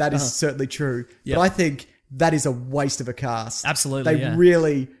time. That is certainly true. Yep. But I think that is a waste of a cast. Absolutely, They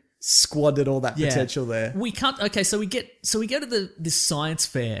really squandered all that Yeah. potential there. We can't. Okay, so we go to this science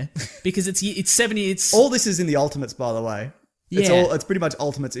fair because it's 70. It's All this is in the Ultimates, by the way. Yeah. It's pretty much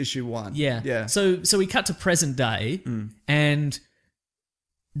Ultimates issue 1. Yeah. So we cut to present day, and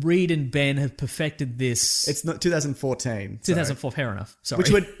Reed and Ben have perfected this. It's not 2014. 2004. Fair enough. Sorry.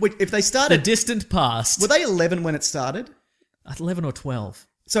 Which if they the started, distant past. were they 11 when it started? 11 or 12.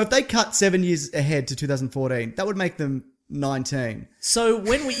 So if they cut 7 years ahead to 2014, that would make them 19. So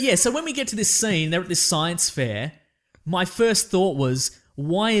when we get to this scene, they're at this science fair. My first thought was,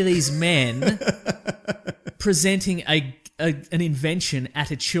 why are these men presenting an invention at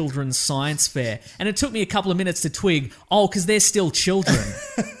a children's science fair? And it took me a couple of minutes to twig, because they're still children.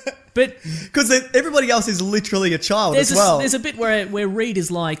 But because everybody else is literally a child as well. There's a bit where Reed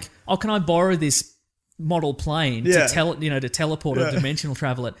is like, can I borrow this model plane Yeah. to teleport or dimensional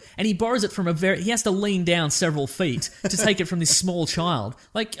travel it, and he borrows it from he has to lean down several feet to take it from this small child.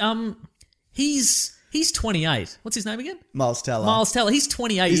 Like, he's 28. What's his name again? Miles Teller. Miles Teller. He's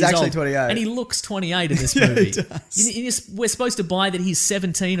 28 He's years actually old. 28. And he looks 28 in this Yeah, he movie. does. We're supposed to buy that he's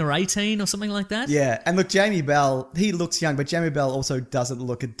 17 or 18 or something like that? Yeah, and look, Jamie Bell, he looks young, but Jamie Bell also doesn't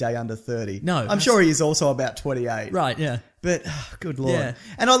look a day under 30. No, I'm that's- sure he is also about 28. Right, yeah. But, good lord. Yeah.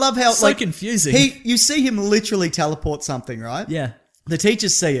 And I love how, So confusing. You see him literally teleport something, right? Yeah. The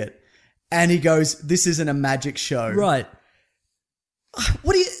teachers see it, and he goes, this isn't a magic show. Right.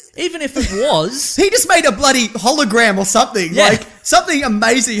 What do you... Even if it was... He just made a bloody hologram or something. Yeah. Like, something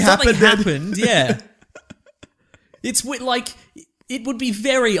amazing Something happened. happened, yeah. It's like, it would be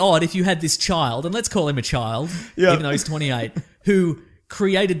very odd if you had this child, and let's call him a child, Yeah. even though he's 28, who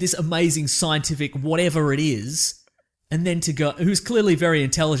created this amazing scientific whatever it is, and then who's clearly very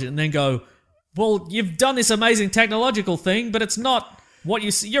intelligent, and then go, well, you've done this amazing technological thing, but it's not what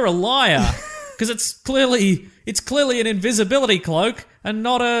you see. You're a liar. Because it's clearly an invisibility cloak and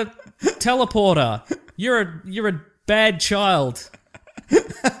not a teleporter. You're a bad child.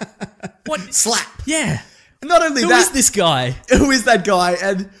 What? Slap. Yeah. Not only Who that... is this guy? Who is that guy?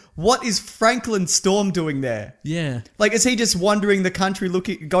 And what is Franklin Storm doing there? Yeah. Like, is he just wandering the country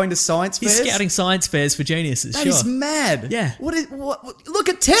going to science He's fairs? scouting science fairs for geniuses. That sure. is mad. Yeah. What? Look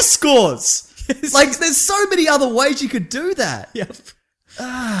at test scores. Like, there's so many other ways you could do that. Yep.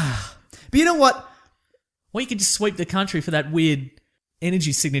 But you know what? Or you could just sweep the country for that weird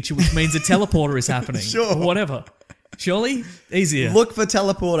energy signature, which means a teleporter is happening. Sure. Or whatever. Surely? Easier. Look for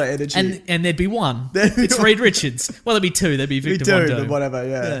teleporter energy. And there'd be one. There'd be It's one. Reed Richards. Well, there'd be two. There'd be We Victor do, Von but Doom. whatever,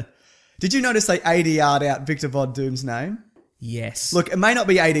 yeah. Did you notice they ADR'd out Victor Von Doom's name? Yes. Look, it may not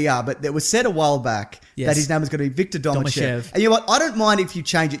be ADR, but it was said a while back Yes. that his name was going to be Victor Domashev. Domashev. And you know what? I don't mind if you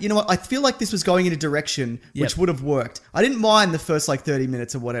change it. You know what? I feel like this was going in a direction which Yep. would have worked. I didn't mind the first 30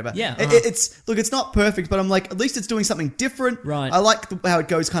 minutes or whatever. Yeah, It's not perfect, but I'm like, at least it's doing something different. Right. I like how it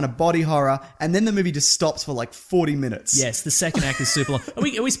goes kind of body horror, and then the movie just stops for 40 minutes. Yes, the second act is super long.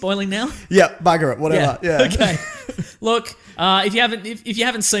 Are we spoiling now? Yeah, bugger it, whatever. Yeah. Okay. Look, if you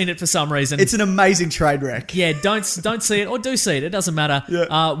haven't seen it for some reason, It's an amazing train wreck. yeah, don't see it or do see it. It doesn't matter.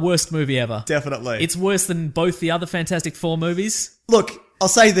 Yeah. Worst movie ever. Definitely. It's worse than both the other Fantastic Four movies. Look, I'll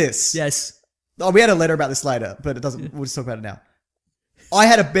say this. Yes. Oh, we had a letter about this later, but it doesn't. We'll just talk about it now. I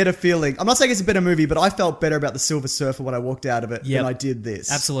had a better feeling. I'm not saying it's a better movie, but I felt better about The Silver Surfer when I walked out of it Yep. than I did this.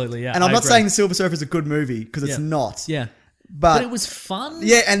 Absolutely, yeah. And I'm I not agree. saying The Silver Surfer is a good movie, because it's Yeah. not. Yeah. But it was fun.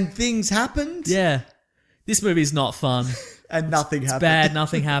 yeah, and things happened. Yeah. This movie's not fun. And nothing happened. Bad,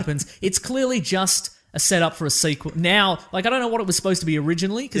 nothing happens. It's clearly just a setup for a sequel. Now, I don't know what it was supposed to be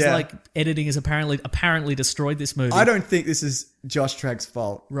originally, because Yeah. editing has apparently destroyed this movie. I don't think this is Josh Trank's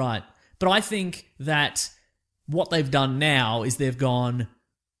fault. Right. But I think that what they've done now is they've gone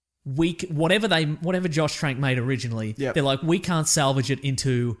whatever Josh Trank made originally, Yep. they're like, we can't salvage it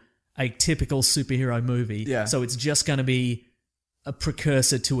into a typical superhero movie. Yeah. So it's just going to be a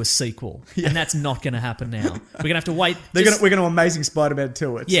precursor to a sequel. And that's not going to happen now. We're going to have to wait. We're going to Amazing Spider-Man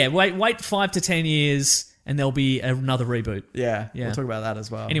 2 it. Yeah, wait 5 to 10 years and there'll be another reboot. Yeah. Yeah. We'll talk about that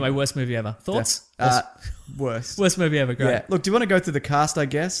as well. Anyway, worst movie ever. Thoughts? Worst. Worst movie ever, great. Yeah. Look, do you want to go through the cast, I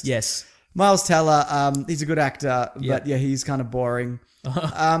guess? Yes. Miles Teller, he's a good actor, Yep. but yeah, he's kind of boring.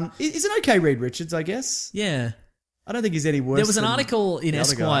 He's an okay Reed Richards, I guess. Yeah. I don't think he's any worse. There was an than article in the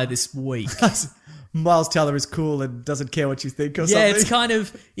other Esquire guy. this week. Miles Teller is cool and doesn't care what you think or Yeah, something.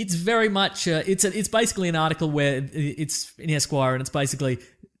 it's very much, it's basically an article where it's in Esquire and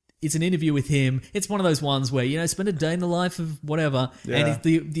it's an interview with him. It's one of those ones where, spend a day in the life of whatever. Yeah. And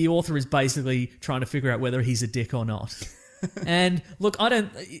the author is basically trying to figure out whether he's a dick or not. And look, I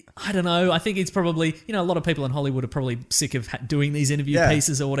don't know. I think it's probably, a lot of people in Hollywood are probably sick of doing these interview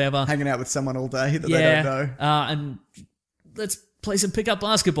pieces or whatever. Hanging out with someone all day that they don't know. And let's play some pickup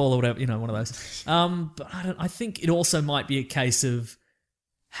basketball or whatever, one of those. But I think it also might be a case of,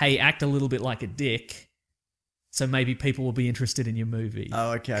 hey, act a little bit like a dick, so maybe people will be interested in your movie.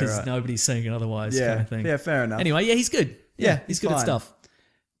 Oh, okay, Because right. nobody's seeing it otherwise, Yeah, kind of thing. yeah, fair enough. Anyway, yeah, he's good. Yeah, he's he's good at fine. stuff.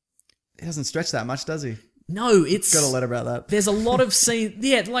 He doesn't stretch that much, does he? No, it's Got a letter about that. There's a lot of scenes.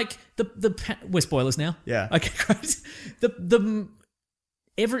 Yeah, like we're spoilers now. Yeah. Okay, great.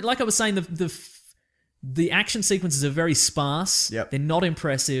 Like I was saying, the action sequences are very sparse. Yep. They're not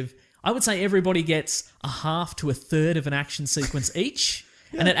impressive. I would say everybody gets a half to a third of an action sequence each,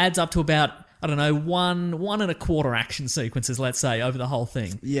 and it adds up to about, I don't know, one and a quarter action sequences, let's say, over the whole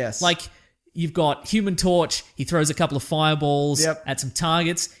thing. Yes. Like, you've got Human Torch, he throws a couple of fireballs Yep. at some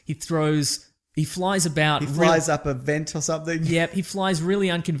targets, he throws He flies about. He flies up a vent or something. Yep, he flies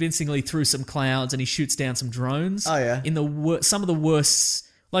really unconvincingly through some clouds and he shoots down some drones. Oh, yeah. In some of the worst,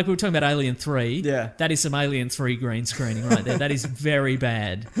 like we were talking about Alien 3. Yeah. That is some Alien 3 green screening right there. That is very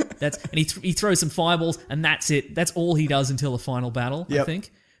bad. And he throws some fireballs and that's it. That's all he does until the final battle, I think.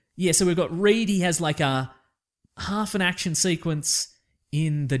 Yeah, so we've got Reed. He has like a half an action sequence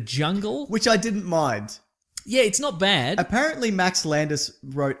in the jungle. Which I didn't mind. Yeah, it's not bad. Apparently, Max Landis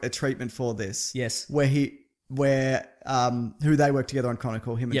wrote a treatment for this. Yes. Who they work together on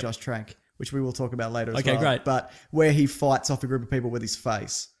Chronicle, him and Josh Trank, which we will talk about later as well. Okay, great. But where he fights off a group of people with his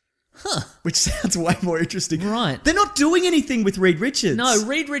face. Huh. Which sounds way more interesting. Right. They're not doing anything with Reed Richards. No,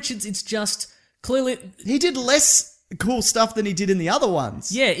 Reed Richards, it's just clearly... He did less cool stuff than he did in the other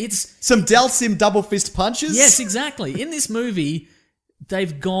ones. Yeah, it's... Some Dalsim double fist punches. Yes, exactly. In this movie...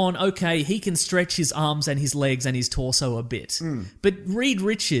 They've gone, okay, he can stretch his arms and his legs and his torso a bit. But Reed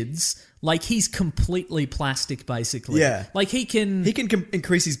Richards, like, he's completely plastic, basically. Yeah. Like, he can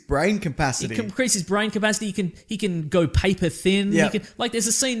increase his brain capacity. He can increase his brain capacity. He can go paper thin. Yeah. Like, there's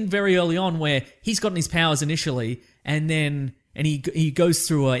a scene very early on where he's gotten his powers initially, and then... And he goes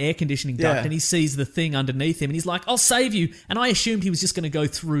through an air conditioning duct and he sees the thing underneath him and he's like, I'll save you. And I assumed he was just going to go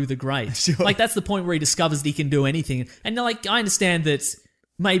through the grate. Sure. Like, that's the point where he discovers that he can do anything. And, like, I understand that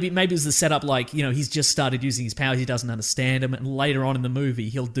maybe it was the setup, like, you know, he's just started using his powers, he doesn't understand them, and later on in the movie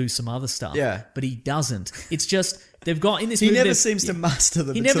he'll do some other stuff. Yeah. But he doesn't. It's just, they've got, in this he movie... never seems to master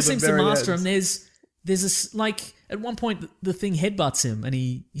them. He never seems to master them. There's this, like, at one point the thing headbutts him and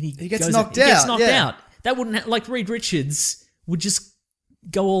he gets goes, knocked he gets out. knocked Yeah. out. That wouldn't, like, Reed Richards would just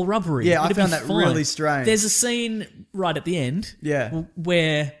go all rubbery. Yeah, I It'd be found that fine. really strange. There's a scene right at the end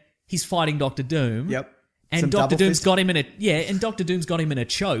where he's fighting Doctor Doom. Yep. And Some Doctor double Doom's fist. got him in a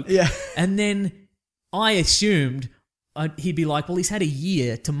choke. Yeah. And then I assumed he'd be like, well, he's had a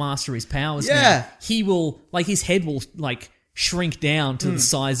year to master his powers now. Yeah. He will, like, his head will, like, shrink down to the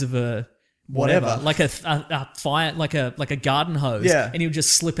size of a... Whatever, like a fire, like a garden hose, and he'll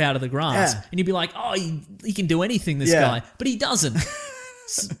just slip out of the grass, and you'll be like, "Oh, he can do anything, this guy," but he doesn't.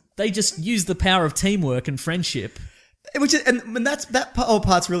 They just use the power of teamwork and friendship, which is, and that's that whole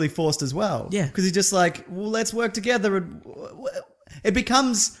part's really forced as well. Yeah, because he's just like, well, let's work together, and it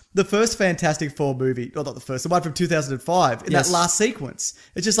becomes the first Fantastic Four movie, or not the first, the one from 2005. In that last sequence,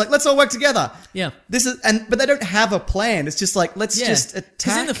 it's just like, let's all work together. Yeah, but they don't have a plan. It's just like, let's just attack.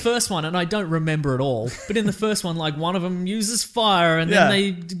 Because in the first one, and I don't remember it all, but in the first one, like, one of them uses fire, and then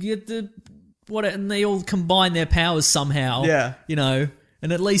they get and they all combine their powers somehow. Yeah, you know,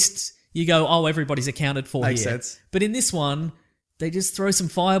 and at least you go, oh, everybody's accounted for Makes here. sense. But in this one, they just throw some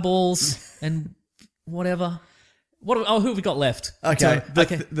fireballs and whatever. Who have we got left? Okay,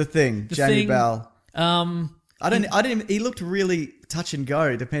 the Thing, Jamie Bell. I didn't even, he looked really touch and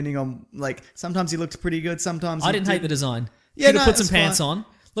go, depending on, like, sometimes he looked pretty good, sometimes I didn't hate the design. Yeah, Should have put some it's pants fine. on.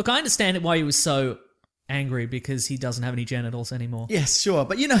 Look, I understand why he was so angry, because he doesn't have any genitals anymore. Yes, sure,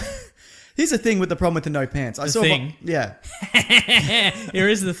 but you know, here's the thing with the problem with the no pants. Yeah. Here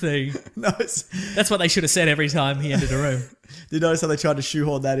is the thing. No, that's what they should have said every time he entered a room. Did you notice how they tried to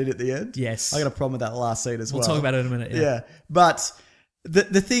shoehorn that in at the end? Yes. I got a problem with that last scene as well. We'll talk about it in a minute. Yeah. But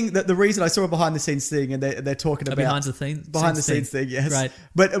the thing, the reason I saw a behind the scenes thing, and they're talking about behind the scenes thing, yes. Right.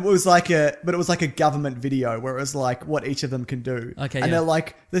 But it was like a government video where it was like what each of them can do. Okay. And they're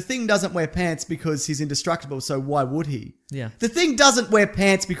like, the Thing doesn't wear pants because he's indestructible, so why would he? Yeah. The Thing doesn't wear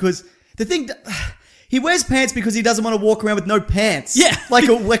pants because he wears pants because he doesn't want to walk around with no pants. Yeah. Like a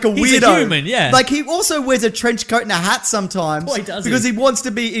weirdo. He's a human, yeah. Like, he also wears a trench coat and a hat sometimes. Boy, does because he wants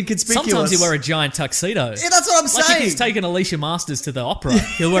to be inconspicuous. Sometimes he'll wear a giant tuxedo. Yeah, that's what I'm saying. Like, if he's taking Alicia Masters to the opera,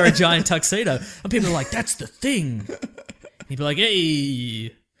 he'll wear a giant tuxedo. And people are like, that's the Thing. He'd be like,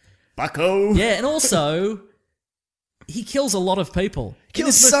 hey. Bucko. Yeah, and also, he kills a lot of people.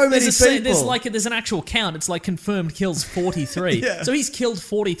 Kills so many people. There's an actual count. It's like confirmed kills 43. Yeah. So he's killed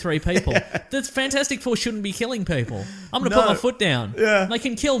 43 people. The Fantastic Four shouldn't be killing people. I'm going to put my foot down. Yeah. They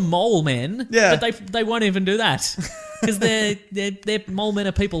can kill mole men, Yeah. but they won't even do that. Because they're mole men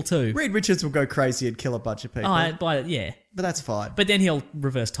are people too. Reed Richards will go crazy and kill a bunch of people. Yeah. But that's fine. But then he'll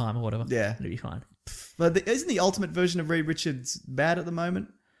reverse time or whatever. Yeah. It'll be fine. But isn't the ultimate version of Reed Richards bad at the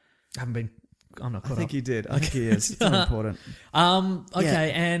moment? I'm not caught I think up. he did. I think he is. It's not important. Okay, Yeah.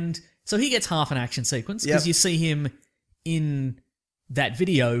 and so he gets half an action sequence Yep. because you see him in that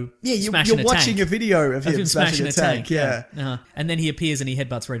video. Yeah, smashing you're a watching tank. a video of him smashing a tank. Yeah. Uh-huh. And then he appears and he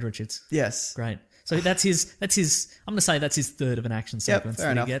headbutts Reed Richards. Yes. Great. So that's his. I'm going to say that's his third of an action sequence fair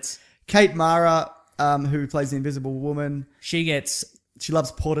that enough. he gets. Kate Mara, who plays the Invisible Woman. She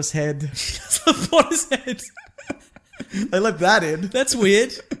loves Portishead. Portishead. They left that in. That's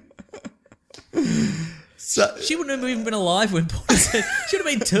weird. So She wouldn't have even been alive when Portishead... She would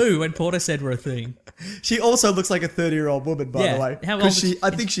have been 2 when Portishead were a thing. she also looks like a 30-year-old woman, by Yeah. the way. How 'Cause old is I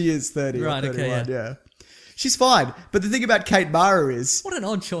think she is 30 Right, or okay, 31, yeah. yeah. She's fine. But the thing about Kate Mara is, What an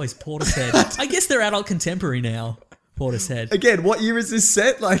odd choice, Portishead. I guess they're adult contemporary now, Portishead. again, what year is this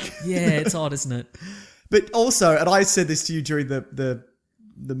set? Like, Yeah, it's odd, isn't it? but also, and I said this to you during the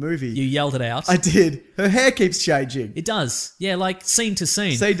movie. You yelled it out. I did. Her hair keeps changing. It does. Yeah, like scene to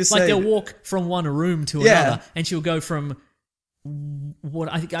scene. Scene to Like scene. they'll walk from one room to Yeah. another, and she'll go from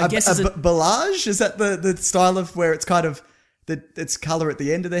what I guess a is a... Balayage? Is that the style of where it's kind of it's color at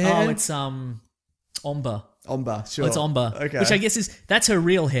the end of the hair? Oh, it's ombre. ombre. Sure, Oh, it's ombre. Okay, Which I guess that's her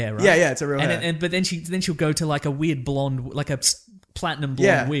real hair, right? Yeah, it's a real hair. But then she'll go to like a weird blonde, like a platinum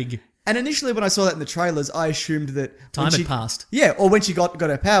blonde wig. And initially, when I saw that in the trailers, I assumed that Time had passed. Yeah, or when she got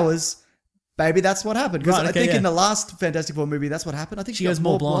her powers, maybe that's what happened. Because Right, I okay, think yeah. in the last Fantastic Four movie, that's what happened. I think She got goes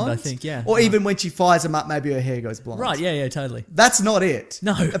more blonde, I think, yeah. Or Right. even when she fires them up, maybe her hair goes blonde. Right? Yeah, totally. That's not it.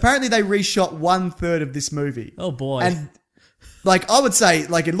 No. Apparently, they reshot 1/3 of this movie. Oh boy. And like I would say,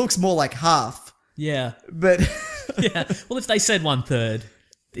 like it looks more like half. Yeah, But yeah. Well, if they said 1/3,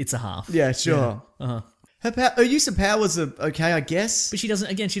 it's a half. yeah, sure. Uh-huh. Her use of powers are okay, I guess. But she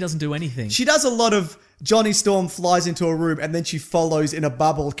doesn't do anything. She does a lot of Johnny Storm flies into a room and then she follows in a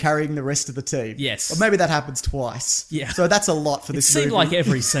bubble carrying the rest of the team. Yes. Or maybe that happens twice. Yeah. So that's a lot for It this seemed movie. like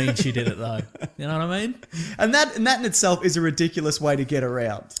every scene she did it though. You know what I mean? And that in itself is a ridiculous way to get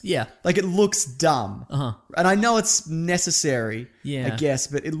around. Yeah. Like it looks dumb. Uh-huh. And I know it's necessary, Yeah. I guess,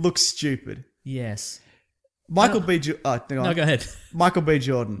 but it looks stupid. Yes. Michael B. hang on. No, go ahead. Michael B.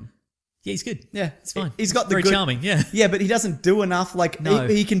 Jordan. Yeah, he's good. Yeah. It's fine. He's got the very good, charming. Yeah. Yeah, but he doesn't do enough. Like No.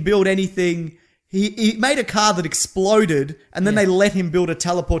 he can build anything. He made a car that exploded, and then Yeah. they let him build a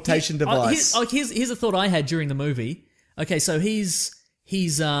teleportation device. Here's a thought I had during the movie. Okay, so he's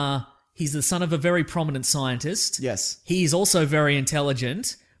the son of a very prominent scientist. Yes. He's also very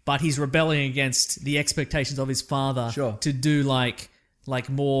intelligent, but he's rebelling against the expectations of his father Sure. to do like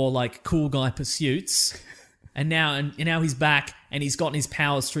more like cool guy pursuits. And now he's back and he's gotten his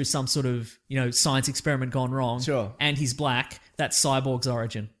powers through some sort of, science experiment gone wrong. Sure. And he's black. That's Cyborg's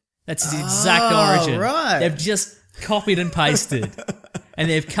origin. That's his exact origin. right. They've just copied and pasted. And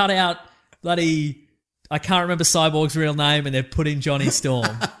they've cut out bloody... I can't remember Cyborg's real name, and they've put in Johnny Storm.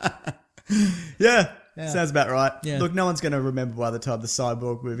 Yeah. Sounds about right. Yeah. Look, no one's going to remember by the time the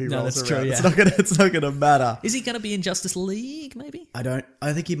Cyborg movie No, rolls that's around. true, yeah. It's not going to matter. Is he going to be in Justice League, maybe? I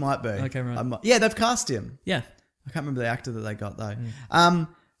think he might be. Okay, right. Yeah, they've cast him. Yeah. I can't remember the actor that they got though. Mm.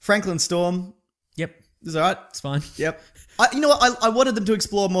 Franklin Storm Yep. is all right. It's fine. Yep. You know what? I wanted them to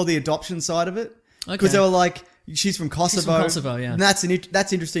explore more the adoption side of it because Okay. they were like, she's from Kosovo. Kosovo, yeah. And that's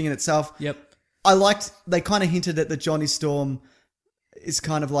interesting in itself. Yep. I liked. They kind of hinted at the Johnny Storm is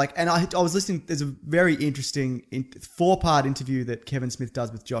kind of like, and I was listening. There's a very interesting 4-part interview that Kevin Smith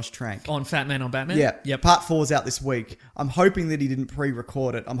does with Josh Trank. On Fat Man on Batman? Yeah. Yep. Part 4's out this week. I'm hoping that he didn't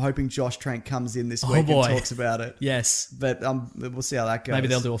pre-record it. I'm hoping Josh Trank comes in this week boy. and talks about it. Yes. But we'll see how that goes. Maybe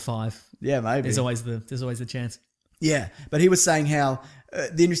they'll do a 5. Yeah, maybe. There's always the chance. Yeah, but he was saying how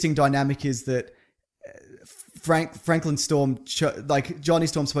the interesting dynamic is that Franklin Storm, Johnny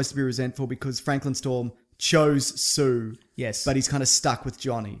Storm's supposed to be resentful because Franklin Storm chose Sue. Yes. But he's kind of stuck with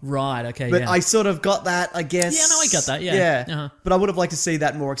Johnny. Right, okay, But yeah. I sort of got that, I guess. Yeah, no, I got that, yeah. Yeah. Uh-huh. But I would have liked to see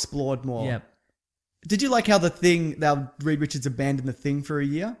that more explored more. Yeah. Did you like how Reed Richards abandoned the Thing for a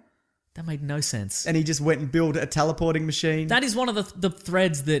year? That made no sense. And he just went and built a teleporting machine? That is one of the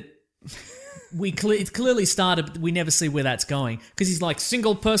threads that it's clearly started, but we never see where that's going. Because he's like,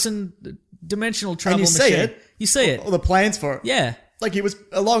 single person dimensional travel and you machine. see it. You see it. All the plans for it. Yeah. Like it was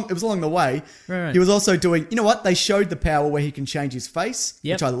along the way. Right. He was also doing, you know what? They showed the power where he can change his face,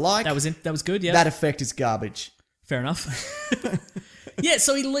 Yep. which I like. That was good, yeah. That effect is garbage. Fair enough. Yeah,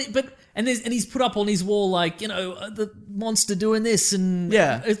 so and he's put up on his wall like, the monster doing this and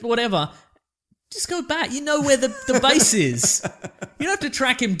whatever. Just go back. You know where the base is. You don't have to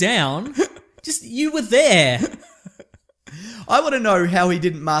track him down. Just you were there. I want to know how he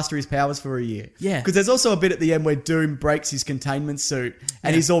didn't master his powers for a year. Yeah. Because there's also a bit at the end where Doom breaks his containment suit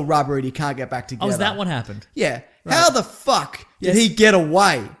and he's all rubber and he can't get back together. Oh, is that what happened? Yeah. How the fuck did Yes. he get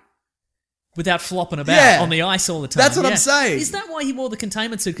away? Without flopping about Yeah. on the ice all the time. That's what I'm saying. Is that why he wore the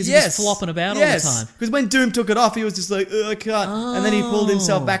containment suit? Because he was flopping about all the time? Because when Doom took it off, he was just like, I can't. And then he pulled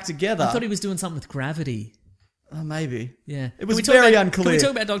himself back together. I thought he was doing something with gravity. Oh, maybe. Yeah. It was Can we talk very about- unclear. Can we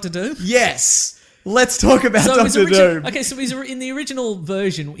talk about Doctor Doom? Yes. Let's talk about So it was Dr. Doom. Okay, so he's in the original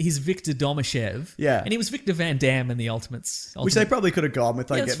version, he's Victor Domashev. Yeah. And he was Victor Van Damme in the Ultimates. Which they probably could have gone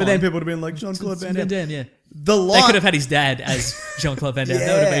with, I Yeah, guess. it's But then fine. people would have been like, Jean-Claude Van Damme. yeah. The They line... could have had his dad as Jean-Claude Van Damme.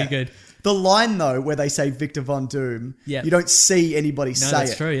 That would have been good. The line, though, where they say Victor Von Doom, Yep. you don't see anybody say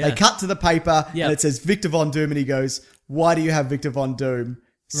that's it. true, yeah. They cut to the paper Yep. and it says Victor Von Doom and he goes, why do you have Victor Von Doom?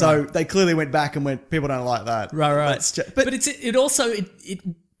 So they clearly went back and went, people don't like that. Right. But it also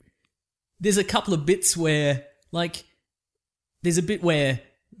there's a couple of bits where, like, there's a bit where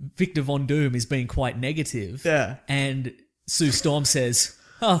Victor Von Doom is being quite negative. Yeah. And Sue Storm says,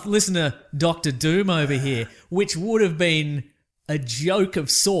 oh, listen to Dr. Doom over here, which would have been a joke of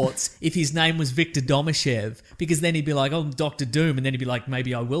sorts if his name was Victor Domashev, because then he'd be like, oh, Dr. Doom, and then he'd be like,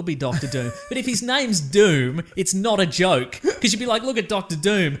 maybe I will be Dr. Doom. But if his name's Doom, it's not a joke, because you'd be like, look at Dr.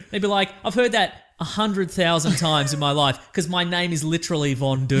 Doom. They'd be like, I've heard that 100,000 times in my life, because my name is literally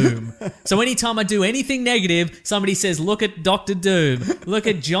Von Doom. So anytime I do anything negative, somebody says, look at Dr. Doom, look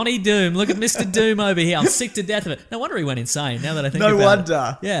at Johnny Doom, look at Mr. Doom over here. I'm sick to death of it. No wonder he went insane, now that I think about it. No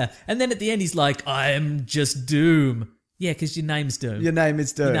wonder. Yeah. And then at the end, he's like, I am just Doom. Yeah, because your name's Doom. Your name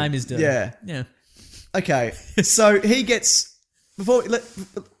is Doom. Your name is Doom. Yeah. Yeah. Okay. So he gets... What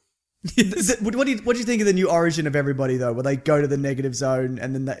do you think of the new origin of everybody, though, where they go to the negative zone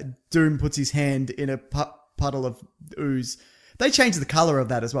and then Doom puts his hand in a puddle of ooze? They changed the colour of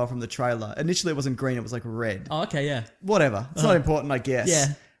that as well from the trailer. Initially, it wasn't green, it was like red. Oh, okay, yeah. Whatever. It's not important, I guess.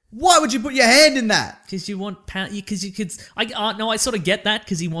 Yeah. Why would you put your hand in that? Because you want power. Because you could. I sort of get that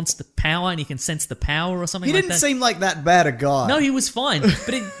because he wants the power and he can sense the power or something. He like didn't that. seem like that bad a guy. No, he was fine.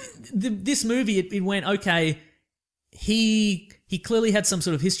 But this movie, it went okay. He clearly had some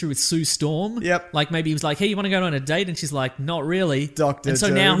sort of history with Sue Storm. Yep. Like maybe he was like, "Hey, you want to go on a date?" And she's like, "Not really." Dr. And so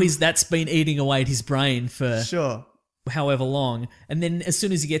Doom. now that's been eating away at his brain for Sure. however long. And then as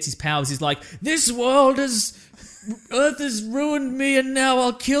soon as he gets his powers, he's like, "This world Earth has ruined me, and now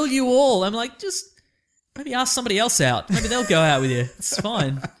I'll kill you all." I'm like, just maybe ask somebody else out. Maybe they'll go out with you. It's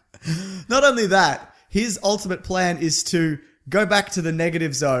fine. Not only that, his ultimate plan is to go back to the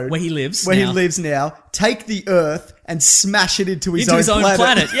negative zone Where he lives now, take the Earth and smash it into his into own his own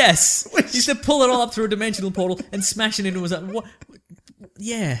planet. Yes, he's to pull it all up through a dimensional portal and smash it into his own.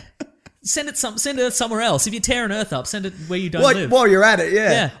 Yeah. Send Earth somewhere else. If you're tearing Earth up, send it where you don't live. While you're at it,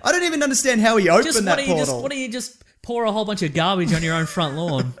 yeah. Yeah. I don't even understand how he opened that portal. Why don't you just pour a whole bunch of garbage on your own front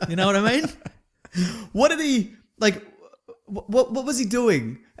lawn? You know what I mean? What did he, like, what was he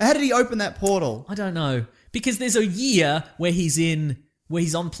doing? How did he open that portal? I don't know. Because there's a year where he's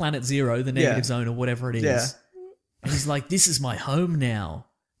on Planet Zero, the negative zone or whatever it is. Yeah. And he's like, this is my home now.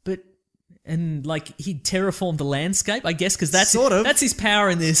 And like he terraformed the landscape, I guess, because that's his power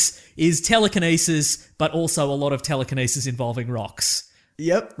in this is telekinesis, but also a lot of telekinesis involving rocks.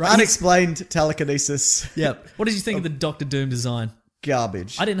 Yep. Right. Unexplained telekinesis. Yep. What did you think of the Doctor Doom design?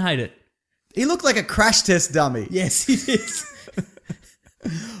 Garbage. I didn't hate it. He looked like a crash test dummy. Yes, he did.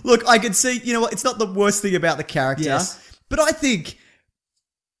 Look, I could see, you know what, it's not the worst thing about the character, Yes. but I think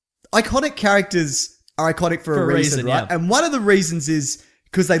iconic characters are iconic for a reason, right? yeah. And one of the reasons is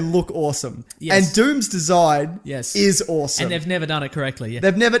because they look awesome. Yes. And Doom's design Yes. is awesome. And they've never done it correctly. Yeah.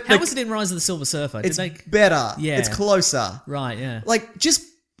 They've never... How was it in Rise of the Silver Surfer? It's better. Yeah. It's closer. Right, yeah. Like, just...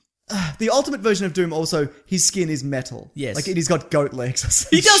 the ultimate version of Doom also, his skin is metal. Yes. Like, he's got goat legs or some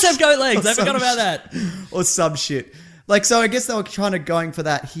He does have goat legs. or I forgot some about that. Or some shit. Like, so I guess they were kind of going for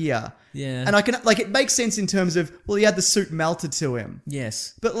that here. Yeah. And I can... Like, it makes sense in terms of, well, he had the suit melted to him.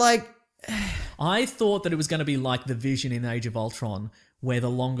 Yes. But, like... I thought that it was going to be like the Vision in Age of Ultron, where the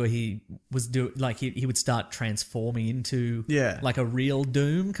longer he was he would start transforming into like a real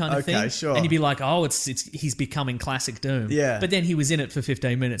Doom kind of thing. Okay, sure. And you'd be like, oh, he's becoming classic Doom. Yeah. But then he was in it for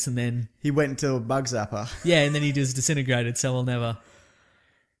 15 minutes and then... He went into a bug zapper. Yeah, and then he just disintegrated, so we'll never...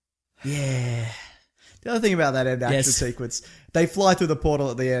 Yeah. The other thing about that end action sequence, they fly through the portal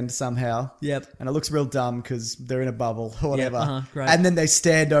at the end somehow. Yep. And it looks real dumb because they're in a bubble or whatever. Great. And then they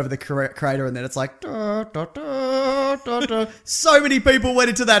stand over the crater and then it's like... Da, da, da, da, da. So many people went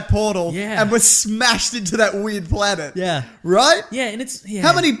into that portal and were smashed into that weird planet. Yeah. Right? Yeah, and it's... Yeah.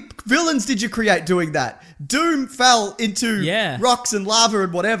 How many villains did you create doing that? Doom fell into rocks and lava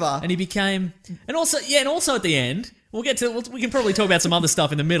and whatever. And he became... And also at the end... We can probably talk about some other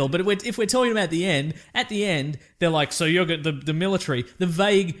stuff in the middle, but if we're talking about at the end, they're like, so you're the military, the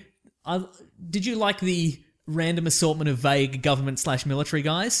vague... did you like the random assortment of vague government/military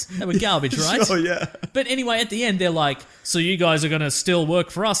guys? They were garbage, right? Sure, yeah. But anyway, at the end, they're like, so you guys are going to still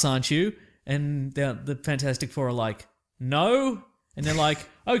work for us, aren't you? And the Fantastic Four are like, no. And they're like,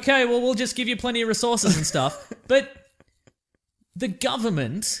 okay, well, we'll just give you plenty of resources and stuff. But the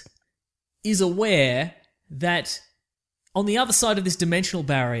government is aware that... on the other side of this dimensional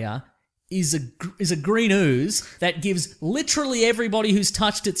barrier is a green ooze that gives literally everybody who's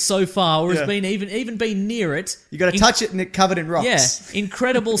touched it so far or has been even been near it. You got to touch it and it's covered in rocks. Yeah,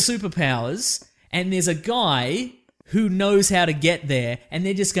 incredible superpowers. And there's a guy who knows how to get there, and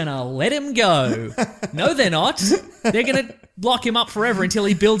they're just gonna let him go. No, they're not. They're gonna lock him up forever until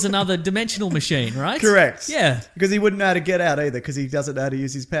he builds another dimensional machine, right? Correct. Yeah. Because he wouldn't know how to get out either, because he doesn't know how to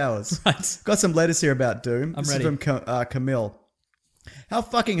use his powers. Right. Got some letters here about Doom. I'm This ready. is from Camille. How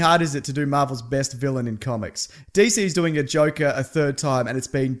fucking hard is it to do Marvel's best villain in comics? DC's doing a Joker a third time, and it's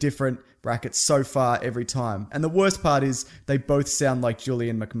been different brackets so far every time. And the worst part is they both sound like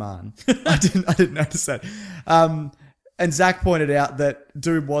Julian McMahon. I didn't notice that. And Zach pointed out that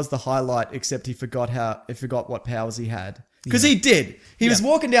Doom was the highlight, except he forgot what powers he had. Because he did. He was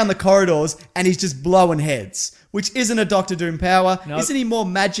walking down the corridors and he's just blowing heads, which isn't a Doctor Doom power. Nope. Isn't he more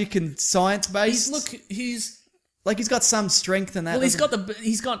magic and science based? He's got some strength in that.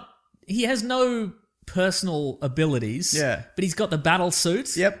 well, he has no personal abilities. Yeah. But he's got the battle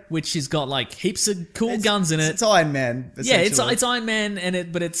suit. Yep. Which has got like heaps of cool guns in it. It's Iron Man. Yeah, essentially. it's Iron Man,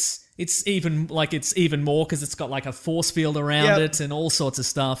 but it's even more because it's got like a force field around Yep. it and all sorts of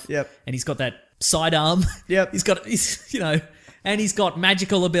stuff. Yep. And he's got that sidearm. Yep. And he's got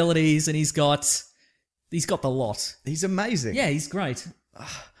magical abilities, and he's got the lot. He's amazing. Yeah, he's great.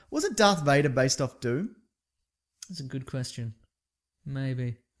 Wasn't Darth Vader based off Doom? That's a good question.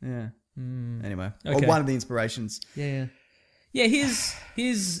 Maybe. Yeah. Anyway, Okay. or one of the inspirations. Yeah. Yeah,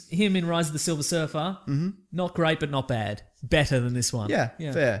 here's him in Rise of the Silver Surfer. Mm-hmm. Not great, but not bad. Better than this one. Yeah,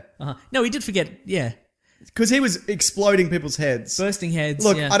 fair. Uh-huh. No, he did forget, Because he was exploding people's heads. bursting heads.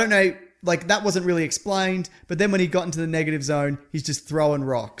 Look, yeah. I don't know, like, that wasn't really explained, but then when he got into the negative zone, he's just throwing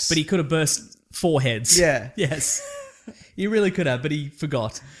rocks. But he could have burst 4 heads. Yeah. Yes. He really could have, but he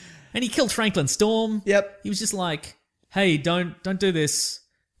forgot. And he killed Franklin Storm. Yep. He was just like, hey, don't do this.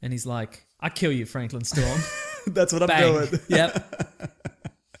 And he's like, I kill you, Franklin Storm. That's what I'm Bang. doing. Yep.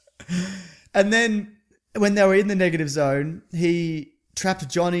 And then when they were in the negative zone, he trapped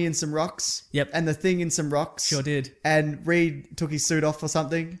Johnny in some rocks. Yep. And the Thing in some rocks. Sure did. And Reed took his suit off or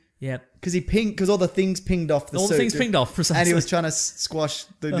something. Yep. Because all the things pinged off the suit. All the things pinged off, precisely. And he was trying to squash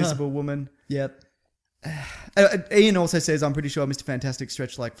the invisible woman. Yep. Ian also says, I'm pretty sure Mr. Fantastic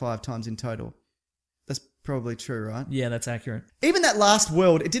stretched like 5 times in total. That's probably true, right? Yeah, that's accurate. Even that last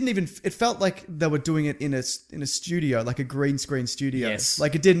world, it felt like they were doing it in a studio, like a green screen studio. Yes.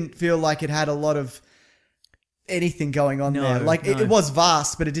 Like it didn't feel like it had a lot of anything going on there. Like no. it was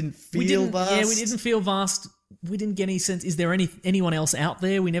vast, but it didn't feel vast. Yeah, we didn't feel vast. We didn't get any sense. Is there anyone else out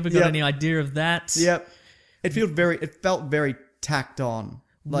there? We never got Yep. any idea of that. Yep. It felt very tacked on.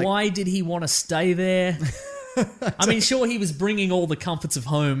 Like, Why did he want to stay there? I mean, sure, he was bringing all the comforts of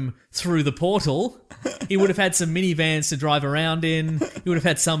home through the portal. He would have had some minivans to drive around in. He would have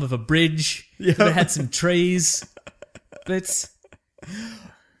had some of a bridge. He would have had some trees. But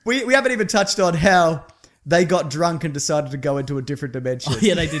we haven't even touched on how they got drunk and decided to go into a different dimension. oh,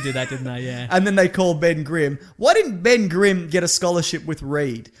 yeah, they did do that, didn't they? Yeah. And then they called Ben Grimm. Why didn't Ben Grimm get a scholarship with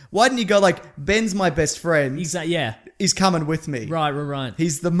Reed? Why didn't you go like, Ben's my best friend. Exactly. Yeah. He's coming with me. Right.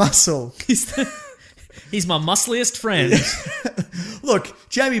 He's the muscle. He's my muscliest friend. Look,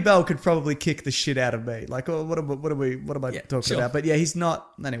 Jamie Bell could probably kick the shit out of me. Like, what am I talking sure. about? But yeah, he's not.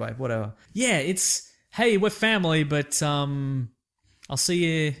 Anyway, whatever. Yeah, it's, hey, we're family, but I'll see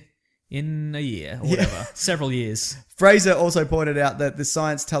you in a year or whatever. Several years. Fraser also pointed out that the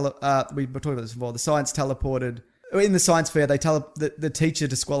science we were talking about this before. The science teleported in the science fair. The teacher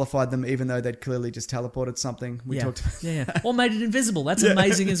disqualified them, even though they'd clearly just teleported something. We talked about. Yeah. Or made it invisible. That's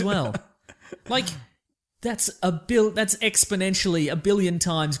amazing as well. Like, that's exponentially 1 billion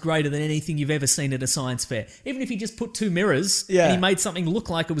times greater than anything you've ever seen at a science fair. Even if he just put 2 mirrors and he made something look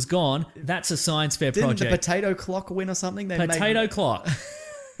like it was gone, that's a science fair Didn't project. the potato clock win or something? Potato clock.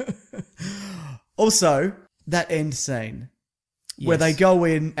 Also, that end scene where Yes. they go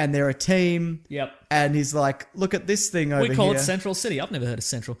in and they're a team. Yep. And he's like, look at this thing over here. We call it Central City. I've never heard of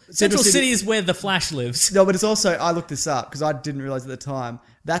Central. Central City is where the Flash lives. No, but it's also, I looked this up because I didn't realize at the time,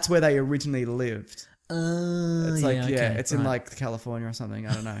 that's where they originally lived. It's like, it's in like California or something.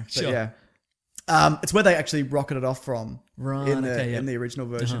 I don't know. But Sure. yeah. It's where they actually rocketed off from. Right, In okay, the original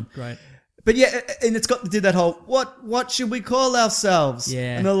version. Great. But yeah, and it's did that whole, what should we call ourselves?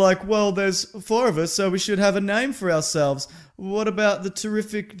 Yeah. And they're like, well, there's 4 of us, so we should have a name for ourselves. What about the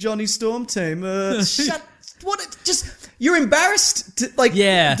terrific Johnny Storm team? You're embarrassed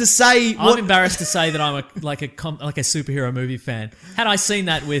to say. I'm embarrassed to say that I'm a superhero movie fan. Had I seen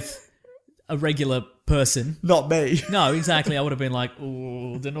that with a regular person, Not me. no, exactly, I would have been like,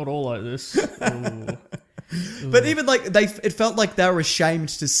 oh, they're not all like this. Ooh. But even like it felt like they were ashamed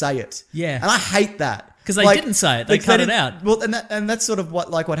to say it. Yeah. And I hate that. Because they didn't say it. They cut it out. Well, and that's sort of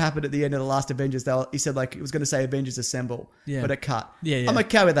what happened at the end of the last Avengers. He said like it was going to say Avengers Assemble, but it cut. Yeah. I'm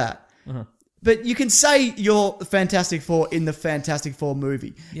okay with that. But you can say you're the Fantastic Four in the Fantastic Four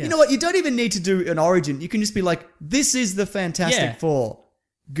movie. Yeah. You know what? You don't even need to do an origin. You can just be like, this is the Fantastic Four.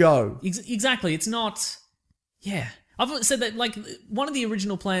 Go. Exactly. It's not... Yeah. I've said that, like, one of the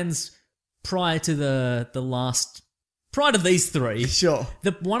original plans prior to prior to these three... Sure.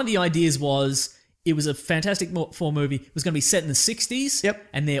 One of the ideas was... It was a Fantastic Four movie. It was going to be set in the 60s. Yep.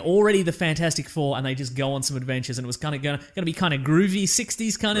 And they're already the Fantastic Four, and they just go on some adventures, and it was kind of going to be kind of groovy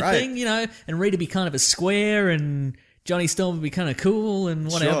 60s kind of thing, you know? And Rita be kind of a square, and Johnny Storm would be kind of cool,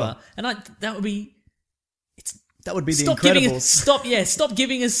 and whatever. Sure. And that would be... That would be the Incredibles. Stop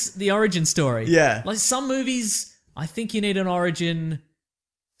giving us the origin story. Yeah. Like some movies, I think you need an origin.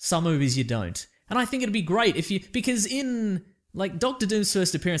 Some movies you don't. And I think it'd be great because in like Doctor Doom's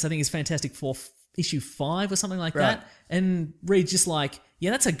first appearance, I think is Fantastic Four issue 5 or something like that. And Reed's just like,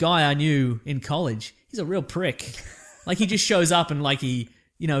 yeah, that's a guy I knew in college. He's a real prick. Like he just shows up and like he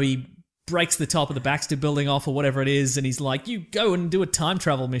breaks the top of the Baxter building off or whatever it is, and he's like, you go and do a time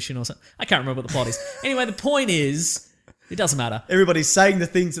travel mission or something. I can't remember what the plot is. Anyway, the point is, it doesn't matter. Everybody's saying the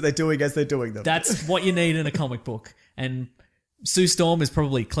things that they're doing as they're doing them. That's what you need in a comic book. And Sue Storm is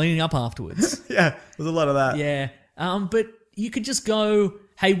probably cleaning up afterwards. Yeah, there's a lot of that. Yeah. But you could just go,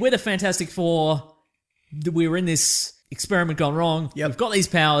 hey, we're the Fantastic Four. We were in this experiment gone wrong. Yep. We've got these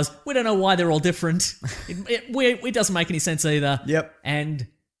powers. We don't know why they're all different. It doesn't make any sense either. Yep. And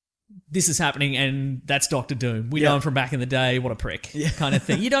this is happening, and that's Doctor Doom. We know him from back in the day. What a prick, kind of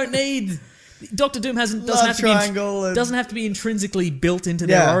thing. You don't need... Doctor Doom doesn't have to be intrinsically built into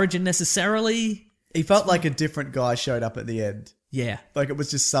their origin necessarily. He felt like a different guy showed up at the end. Yeah. Like it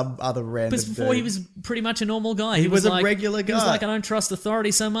was just some other random Because before dude. he was pretty much a normal guy. He was a like, regular guy. He was like, I don't trust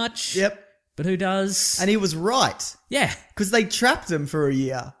authority so much. Yep. But who does? And he was right. Yeah. Because they trapped him for a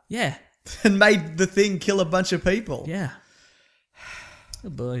year. Yeah. And made the Thing kill a bunch of people. Yeah. Oh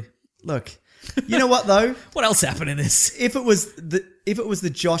boy. Look, you know what though? What else happened in this? If it was the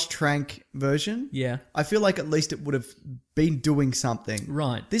Josh Trank version, Yeah. I feel like at least it would have been doing something.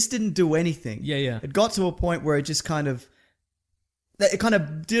 Right. This didn't do anything. Yeah. It got to a point where it just kind of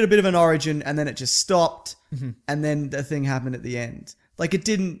did a bit of an origin, and then it just stopped, and then the thing happened at the end. Like it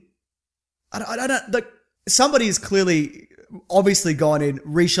didn't. I don't like. Somebody has clearly, obviously gone in,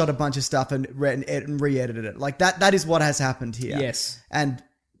 reshot a bunch of stuff, and re-edited it. Like that is what has happened here. Yes. And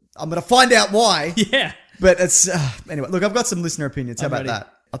I'm going to find out why. Yeah. But it's... anyway, look, I've got some listener opinions. How I'm about ready.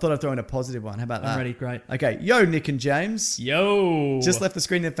 that? I thought I'd throw in a positive one. How about that? I'm ready. Great. Okay. Yo, Nick and James. Yo. Just left the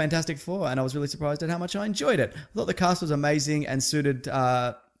screen in Fantastic Four, and I was really surprised at how much I enjoyed it. I thought the cast was amazing and suited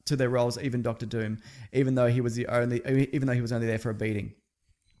to their roles, even Doctor Doom, even though he was only there for a beating.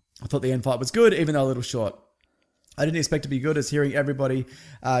 I thought the end fight was good, even though a little short. I didn't expect to be good as hearing everybody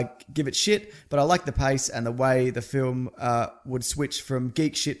give it shit, but I liked the pace and the way the film would switch from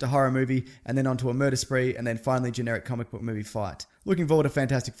geek shit to horror movie and then onto a murder spree and then finally generic comic book movie fight. Looking forward to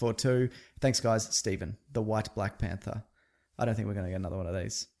Fantastic Four 2. Thanks, guys. Stephen, the White Black Panther. I don't think we're going to get another one of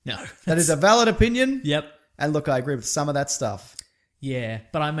these. No. That is a valid opinion. Yep. And look, I agree with some of that stuff. Yeah,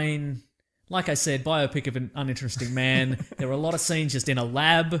 but I mean... Like I said, biopic of an uninteresting man. There were a lot of scenes just in a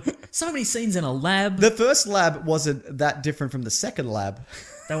lab. So many scenes in a lab. The first lab wasn't that different from the second lab.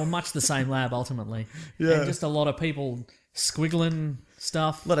 They were much the same lab, ultimately. Yeah. And just a lot of people squiggling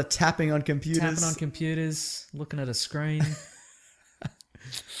stuff. A lot of tapping on computers. Tapping on computers, looking at a screen.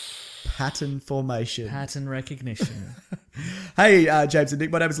 Pattern formation. Pattern recognition. Hey, James and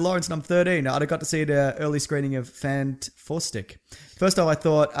Nick, my name is Lawrence and I'm 13. I got to see an early screening of Fant4stick. First off, I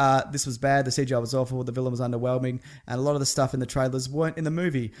thought this was bad. The CGI was awful. The villain was underwhelming. And a lot of the stuff in the trailers weren't in the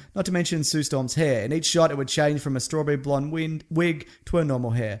movie. Not to mention Sue Storm's hair. In each shot, it would change from a strawberry blonde wig to her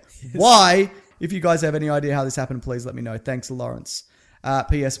normal hair. Yes. Why? If you guys have any idea how this happened, please let me know. Thanks, Lawrence.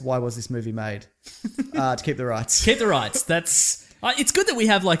 P.S. Why was this movie made? To keep the rights. Keep the rights. That's... it's good that we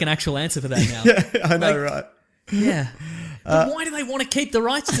have like an actual answer for that now. Yeah, I know, right? Yeah. But why do they want to keep the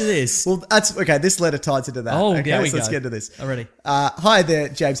rights to this? Well, that's... Okay, this letter ties into that. Oh, okay, there we so go. Let's get into this. Already. Hi there,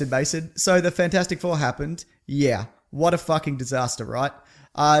 James and Mason. So the Fantastic Four happened. Yeah. What a fucking disaster, right?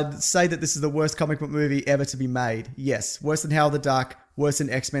 I'd say that this is the worst comic book movie ever to be made. Yes. Worse than Howard the Duck. Worse than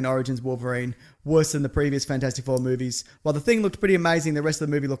X-Men Origins Wolverine. Worse than the previous Fantastic Four movies. While the Thing looked pretty amazing, the rest of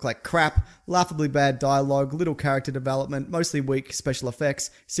the movie looked like crap. Laughably bad dialogue. Little character development. Mostly weak special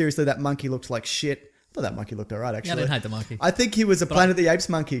effects. Seriously, that monkey looked like shit. I thought that monkey looked alright, actually. Yeah, I didn't hate the monkey. I think he was a Planet of the Apes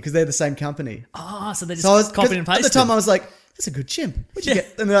monkey because they're the same company. So they just copied and pasted. At the time, I was like, that's a good chimp. Where'd you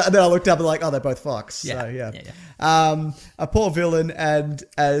get? And then I looked up and like, oh, they're both fucks. Yeah. So, yeah. Yeah. A poor villain and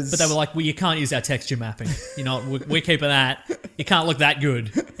as... But they were like, well, you can't use our texture mapping. You know, we're keeping that. You can't look that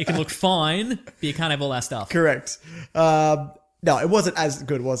good. It can look fine, but you can't have all that stuff. Correct. No, it wasn't as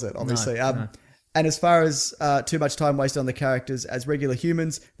good, was it? Obviously. No. And as far as too much time wasted on the characters as regular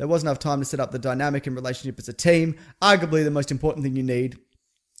humans, there wasn't enough time to set up the dynamic and relationship as a team. Arguably the most important thing you need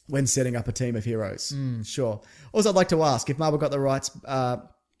when setting up a team of heroes. Sure. Also, I'd like to ask, if Marvel got the rights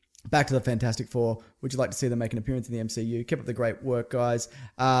back to the Fantastic Four, would you like to see them make an appearance in the MCU? Keep up the great work, guys.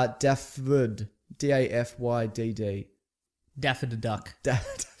 Dafyd, Dafydd. Daffy the Duck.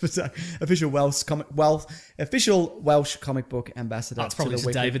 Official Welsh comic book ambassador. That's probably to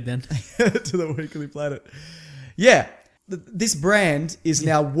the David then. to the Weekly Planet. Yeah, this brand is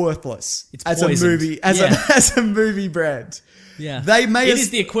now worthless It's as a poisoned. movie, as a movie brand. Yeah. They may It is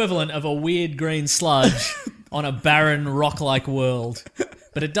the equivalent of a weird green sludge on a barren rock-like world.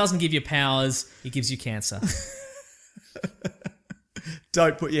 But it doesn't give you powers, it gives you cancer.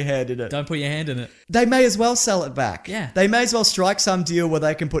 Don't put your hand in it. Don't put your hand in it. They may as well sell it back. Yeah. They may as well strike some deal where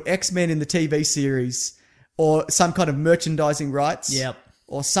they can put X-Men in the TV series or some kind of merchandising rights. Yep.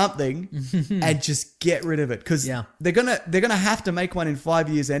 Or something and just get rid of it. Because they're gonna have to make one in 5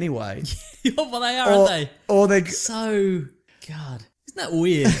 years anyway. Well, they are, aren't they? Or they So, God, isn't that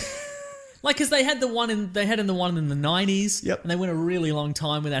weird? Like, because they had the one in the 90s, Yep. and they went a really long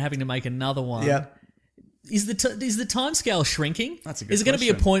time without having to make another one. Yeah. Is the timescale shrinking? That's a good Is it going to be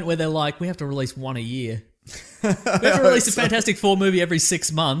a question. point where they're like, we have to release one a year? We have to release a Fantastic Four movie every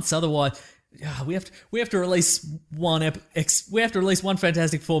 6 months, otherwise we have to release one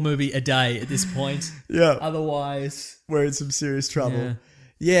Fantastic Four movie a day at this point. Yeah. Otherwise, we're in some serious trouble. Yeah.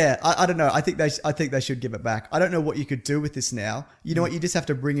 Yeah, I don't know. I think they should give it back. I don't know what you could do with this now. You know what? You just have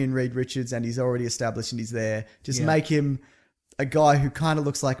to bring in Reed Richards, and he's already established and he's there. Just make him a guy who kind of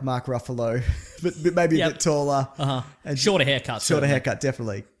looks like Mark Ruffalo, but maybe a bit taller. And shorter haircut. Shorter haircut,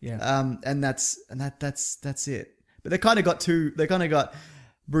 definitely. Yeah. And that's it. But they kind of got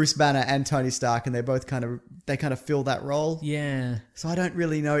Bruce Banner and Tony Stark, and they kind of fill that role. Yeah. So I don't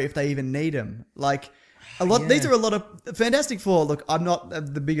really know if they even need him. Like. These are a lot of Fantastic Four. Look, I'm not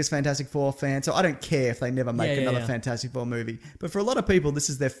the biggest Fantastic Four fan, so I don't care if they never make another Fantastic Four movie. But for a lot of people, this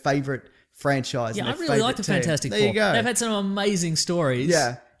is their favorite franchise. Yeah, and I their really like the favourite team. Fantastic There Four. you go. They've had some amazing stories.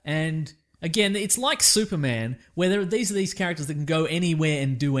 Yeah. And again, it's like Superman, where these are these characters that can go anywhere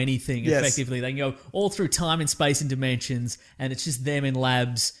and do anything effectively. They can go all through time and space and dimensions, and it's just them in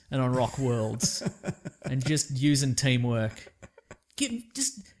labs and on rock worlds and just using teamwork.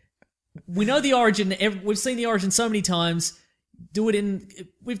 We know the origin. We've seen the origin so many times. Do it in.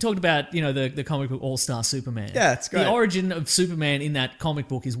 We've talked about the comic book All Star Superman. Yeah, it's great. The origin of Superman in that comic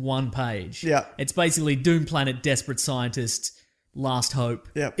book is one page. Yeah, it's basically Doom Planet, desperate scientist, last hope.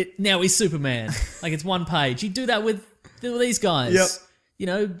 Yeah, now he's Superman. Like it's one page. You do that with these guys. Yep. You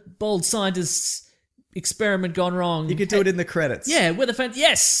know, bold scientists, experiment gone wrong. You could do it in the credits. Yeah, we're the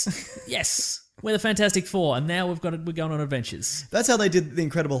yes. We're the Fantastic Four, and now we're going on adventures. That's how they did The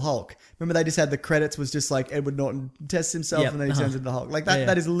Incredible Hulk. Remember, they just had the credits was just like Edward Norton tests himself, and then he turns into the Hulk. Like that. Yeah.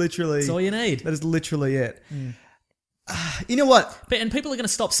 That is literally. That's all you need. That is literally it. You know what? And people are going to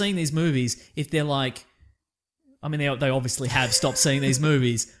stop seeing these movies if they're like. I mean, they obviously have stopped seeing these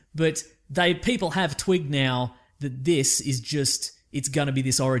movies, but people have twigged now that this is just. It's going to be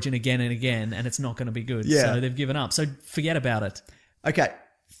this origin again and again, and it's not going to be good. Yeah. So they've given up. So forget about it. Okay.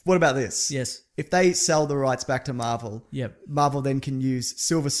 What about this? Yes. If they sell the rights back to Marvel, Yep. Marvel then can use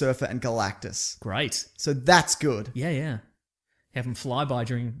Silver Surfer and Galactus. Great. So that's good. Yeah. Have them fly by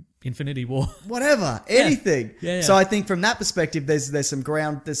during Infinity War. Whatever. Anything. Yeah. So I think from that perspective, there's some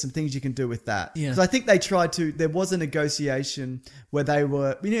things you can do with that. Yeah. So I think they tried to, there was a negotiation where they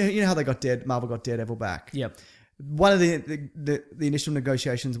were, you know how Marvel got Daredevil back? Yep. One of the initial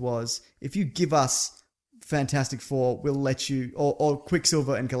negotiations was, if you give us Fantastic Four, we'll let you, or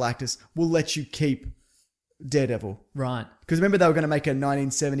Quicksilver and Galactus, we'll let you keep Daredevil. Right. Because remember they were going to make a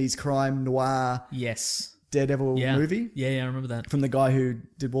 1970s crime noir Daredevil movie? Yeah, I remember that. From the guy who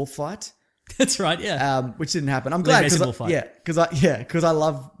did Wolf Fight. That's right, yeah. Which didn't happen. I'm glad because I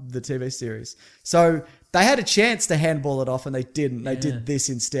love the TV series. So they had a chance to handball it off and they didn't. They did this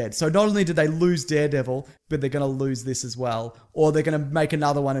instead. So not only did they lose Daredevil, but they're going to lose this as well. Or they're going to make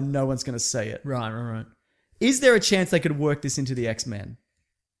another one and no one's going to see it. Right. Is there a chance they could work this into the X-Men?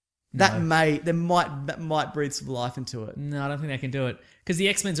 No. That might breathe some life into it. No, I don't think they can do it. Because the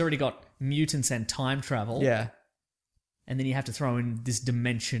X-Men's already got mutants and time travel. Yeah. And then you have to throw in this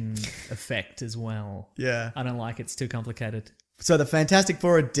dimension effect as well. Yeah. I don't like it. It's too complicated. So the Fantastic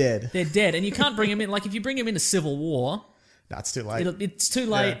Four are dead. They're dead. And you can't bring them in. Like, if you bring them into Civil War, That's too late. It's too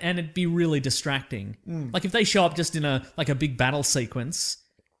late, and it'd be really distracting. Like if they show up just in a big battle sequence,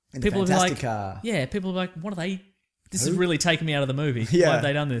 people will be like, people will be like, what are they? This is really taking me out of the movie. Yeah. Why have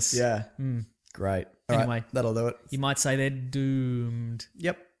they done this? Yeah. Great. All Anyway. right, that'll do it. You might say they're doomed.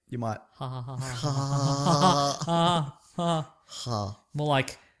 Yep, you might. More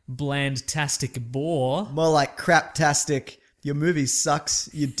like bland-tastic bore. More like crap-tastic. Your movie sucks,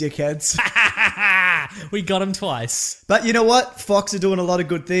 you dickheads. We got him twice. But you know what? Fox are doing a lot of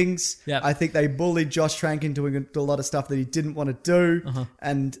good things. Yep. I think they bullied Josh Trank into doing a lot of stuff that he didn't want to do.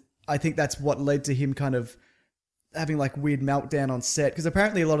 And I think that's what led to him kind of having like weird meltdown on set. Because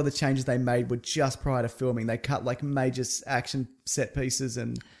apparently a lot of the changes they made were just prior to filming. They cut like major action set pieces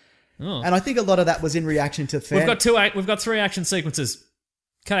and I think a lot of that was in reaction to fans. We've got 3 action sequences.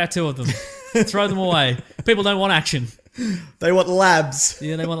 Cut out 2 of them. Throw them away. People don't want action. They want labs.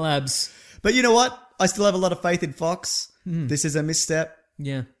 Yeah, they want labs. But you know what? I still have a lot of faith in Fox. This is a misstep.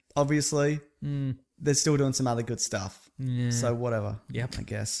 Yeah. Obviously. They're still doing some other good stuff. Yeah. So whatever. Yep. I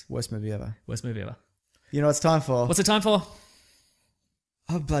guess. Worst movie ever. Worst movie ever. You know what it's time for? What's it time for?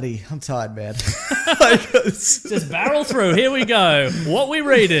 Oh, buddy. I'm tired, man. Just barrel through. Here we go. What we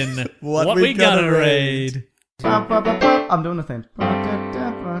reading? What we gonna read? I'm doing the thing.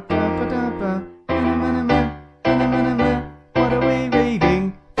 What are we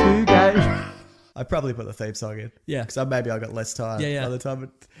reading today? I probably put the theme song in. Yeah. Because maybe I got less time Yeah. by the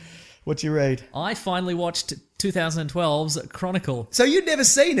time. What you read? I finally watched 2012's Chronicle. So you'd never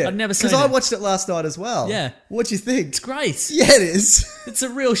seen it? I'd never seen it. Because I watched it last night as well. Yeah. What'd you think? It's great. Yeah, it is. It's a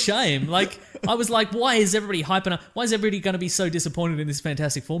real shame. Like, I was like, why is everybody hyping up? Why is everybody going to be so disappointed in this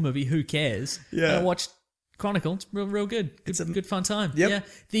Fantastic Four movie? Who cares? Yeah. And I watched Chronicle. It's real good. Good fun time. Yep. Yeah.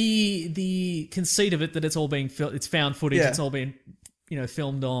 The conceit of it that it's all being it's found footage. Yeah. It's all being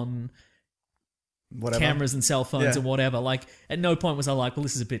filmed on Whatever. cameras and cell phones Yeah. and whatever. Like, at no point was I like, well,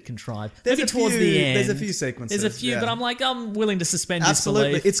 this is a bit contrived. There's Maybe a towards few- the end. there's a few sequences, There's a few, yeah. but I'm like, I'm willing to suspend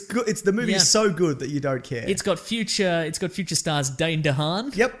Absolutely. disbelief. It's good. It's the movie Yeah. is so good that you don't care. It's got future stars Dane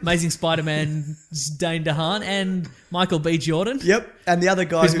DeHaan. Yep. Amazing Spider-Man's Dane DeHaan and Michael B. Jordan. Yep. And the other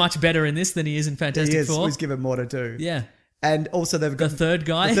guy Who's much better in this than he is in Fantastic Four. who's given more to do. Yeah. And also they've got The third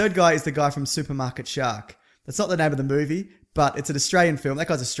guy? The third guy is the guy from Supermarket Shark. That's not the name of the movie, but it's an Australian film. That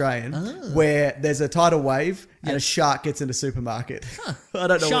guy's Australian, where there's a tidal wave and a shark gets in a supermarket. I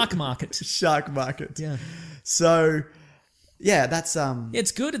don't know. Shark Market. Shark Market. Yeah. So, yeah, that's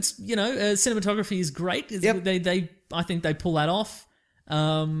It's good. It's, cinematography is great. It's, Yep. I think they pull that off.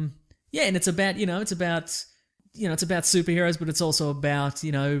 And it's about, it's about superheroes, but it's also about,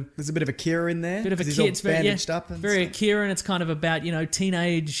 there's a bit of Akira in there. bit of a 'cause he's kid. all It's very, bandaged up and very stuff. Akira, and it's kind of about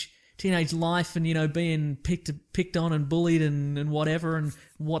teenage life and being picked on and bullied and whatever and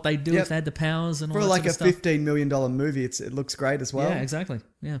what they do Yep. if they had the powers and all For that like sort a of stuff. $15 million movie, it looks great as well. Yeah, exactly.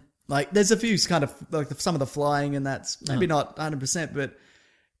 Yeah, Like, there's a few kind of, like some of the flying and that's maybe not 100%, but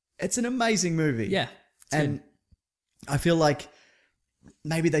it's an amazing movie. yeah. It's And good. I feel like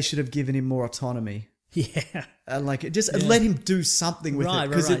maybe they should have given him more autonomy. Yeah, And like, just let him do something with Right, it.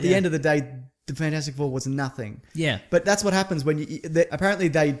 Because right, at the yeah. end of the day, the Fantastic Four was nothing. yeah, But that's what happens when apparently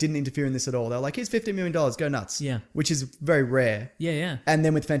they didn't interfere in this at all. They're like, here's $50 million, go nuts. Yeah. Which is very rare. yeah. And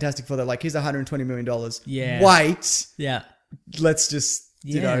then with Fantastic Four, they're like, here's $120 million. Yeah. Wait, Yeah. let's just,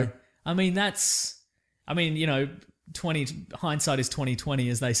 Yeah. I mean, hindsight is 20/20,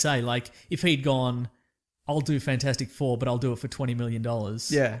 as they say. Like, if he'd gone, I'll do Fantastic Four, but I'll do it for $20 million.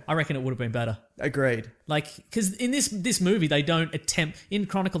 Yeah. I reckon it would have been better. agreed. Like, because in this movie, in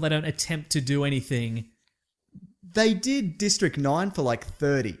Chronicle, they don't attempt to do anything. They did District 9 for like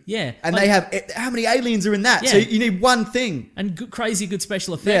 30. Yeah. And Like- they have, how many aliens are in that? Yeah. So you need one thing. And crazy good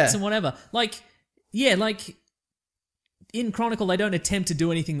special effects Yeah. and whatever. Like, in Chronicle, they don't attempt to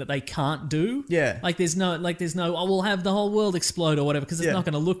do anything that they can't do. Yeah. Like, there's no, we'll have the whole world explode or whatever, because it's Yeah. not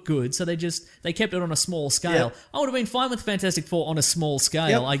going to look good. So they kept it on a small scale. Yep. I would have been fine with Fantastic Four on a small scale,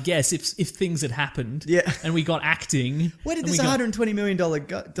 Yep. I guess, if things had happened. Yeah. And we got acting. Where did and this we got- $120 million dollars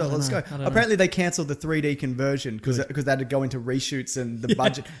go? I don't know. Apparently they cancelled the 3D conversion because they had to go into reshoots and the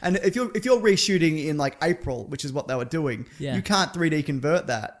budget. And if you're reshooting in like April, which is what they were doing, Yeah. you can't 3D convert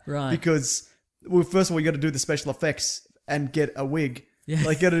that. Right. Because, well, first of all, you got to do the special effects and get a wig. Yeah.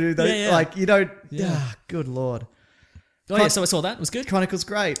 Like, you got to do that. Yeah, yeah. Like, you don't... Yeah. Ah, good Lord. Oh, yeah, so I saw that. It was good. Chronicle's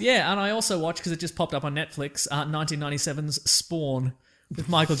great. Yeah, and I also watched, because it just popped up on Netflix, 1997's Spawn with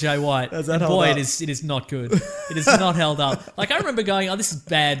Michael J. White. Does that And hold boy, up? it is not good. It is not held up. Like, I remember going, oh, this is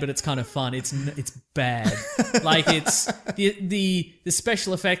bad, but it's kind of fun. It's bad. Like, it's the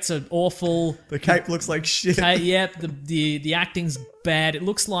special effects are awful. The cape looks like shit. Yep, the acting's bad. It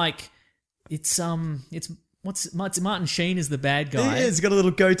looks like it's Martin Sheen is the bad guy. He is. He's got a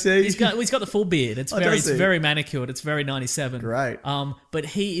little goatee. He's got the full beard. It's very manicured. It's very 97. Great.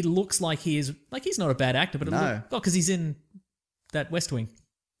 But it looks like he's not a bad actor, but because he's in that West Wing.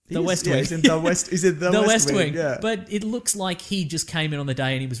 West Wing. He's in the West. He's in the West Wing. Yeah. But it looks like he just came in on the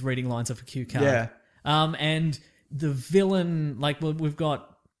day and he was reading lines off a cue card. Yeah. And the villain, we've got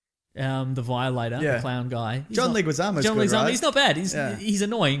the Violator, the clown guy. John Leguizamo's good, right? He's not bad. He's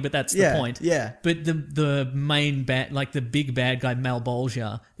annoying, but that's the point. Yeah. But the main bad, the big bad guy,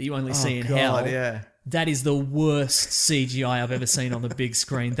 Malbolgia, that you only see in Hell. Yeah. That is the worst CGI I've ever seen on the big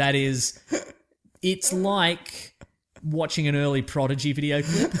screen. It's like watching an early Prodigy video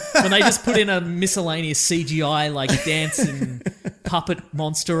clip when they just put in a miscellaneous CGI dancing puppet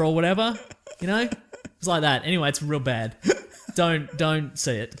monster or whatever, it's like that. Anyway, it's real bad. Don't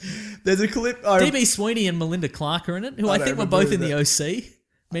see it. There's a clip. DB Sweeney and Melinda Clark are in it, who I think were both in the OC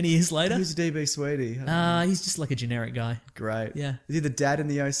many years later. Who's DB Sweeney? He's just like a generic guy. Great. Yeah. Is he the dad in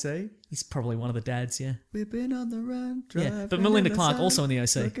the OC? He's probably one of the dads, yeah. We've been on the run. Yeah, but Melinda Clark also in the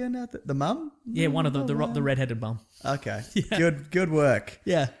OC. Looking at the mum? Yeah, one of the redheaded mum. Okay. Yeah. Good work.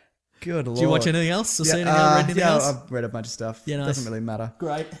 Yeah. Good lord. Do you watch anything else or see anything else? Read anything else? I've read a bunch of stuff. Yeah, nice. Doesn't really matter.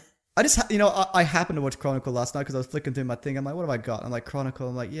 Great. I just, I happened to watch Chronicle last night because I was flicking through my thing. I'm like, what have I got? I'm like, Chronicle.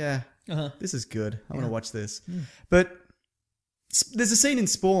 I'm like, yeah, this is good. I want to watch this. But there's a scene in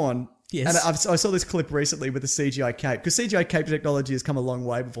Spawn. Yes. And I saw this clip recently with the CGI cape, because CGI cape technology has come a long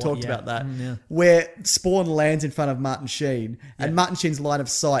way. We've talked about that. Where Spawn lands in front of Martin Sheen, and Martin Sheen's line of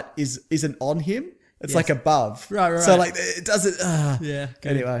sight isn't on him. It's like above. Right. So it doesn't. Yeah.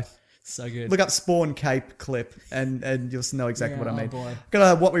 Good. Anyway. So good. Look up Spawn cape clip and you'll know exactly what I mean. Boy.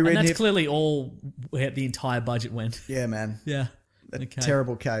 What we read and that's here. clearly all where the entire budget went. Yeah, man. Yeah. A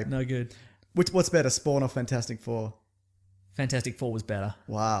terrible cape. No good. What's better, Spawn or Fantastic Four? Fantastic Four was better.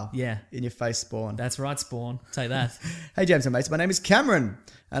 Wow. Yeah. In your face, Spawn. That's right, Spawn. Take that. Hey, James and mates. My name is Cameron,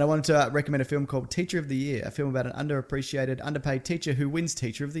 and I wanted to recommend a film called Teacher of the Year, a film about an underappreciated, underpaid teacher who wins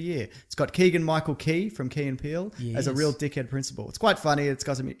Teacher of the Year. It's got Keegan-Michael Key from Key and Peele as a real dickhead principal. It's quite funny. It's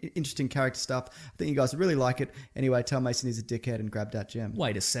got some interesting character stuff. I think you guys would really like it. Anyway, tell Mason he's a dickhead and grab that gem.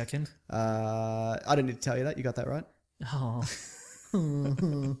 Wait a second. I don't need to tell you that. You got that right? Oh.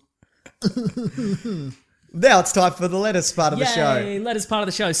 Now it's time for the letters part of the show. Yay, letters part of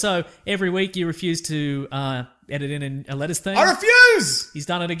the show. So every week you refuse to edit in a letters thing. I refuse! He's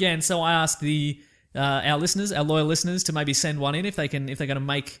done it again. So I asked our listeners, our loyal listeners, to maybe send one in if they're going to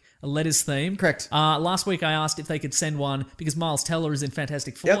make a letters theme. Correct. Last week I asked if they could send one because Miles Teller is in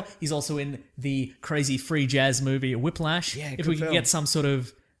Fantastic Four. Yep. He's also in the crazy free jazz movie Whiplash. Yeah, if we could get some sort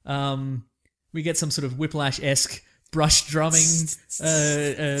of Whiplash-esque brush drumming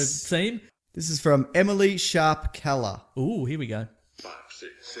theme. This is from Emily Sharp Keller. Ooh, here we go. 5,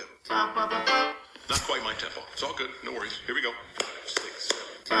 6, 7. Not quite my tempo. It's all good. No worries. Here we go. 5, 6,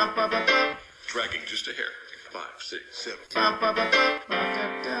 7. Dragging just a hair. 5, 6, 7.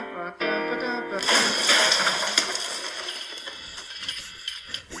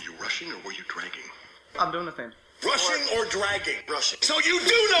 Were you rushing or were you dragging? I'm doing the thing. Rushing or dragging? Rushing. So you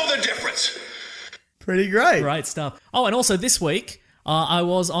do know the difference. Pretty great. Great stuff. Oh, and also this week, I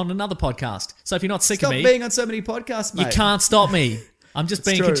was on another podcast. So if you're not sick of me... Stop being on so many podcasts, mate. You can't stop me. I'm just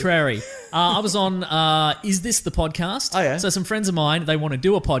being true. contrary. I was on Is This the Podcast? Oh, yeah. So some friends of mine, they want to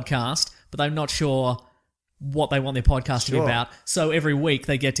do a podcast, but they're not sure what they want their podcast to be about. So every week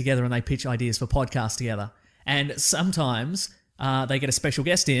they get together and they pitch ideas for podcasts together. And sometimes... they get a special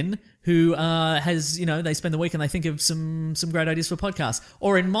guest in who has, they spend the week and they think of some great ideas for podcasts.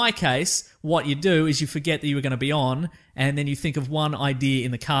 Or in my case, what you do is you forget that you were going to be on and then you think of one idea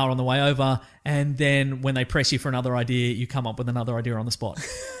in the car on the way over and then when they press you for another idea, you come up with another idea on the spot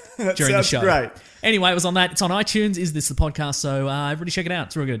during the show. Great. Anyway, it was on that. It's on iTunes. Is This the Podcast? So everybody check it out.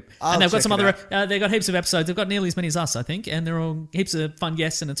 It's real good. And they've got some other... they've got heaps of episodes. They've got nearly as many as us, I think. And they're all heaps of fun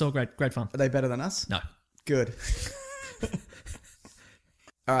guests and it's all great fun. Are they better than us? No. Good.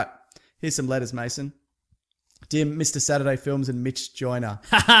 All right, here's some letters, Mason. Dear Mr. Saturday Films and Mitch Joyner.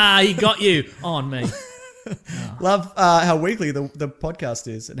 He got you on me. Love how weekly the podcast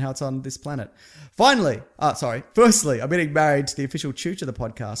is and how it's on this planet. Firstly, I'm getting married to the official chooch of the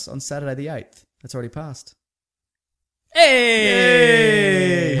podcast on Saturday the 8th. That's already passed.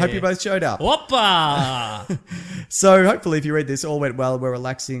 Hey! Hope you both showed up. Whoppa! So hopefully if you read this, all went well. We're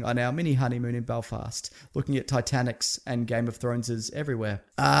relaxing on our mini honeymoon in Belfast, looking at Titanics and Game of Thrones everywhere.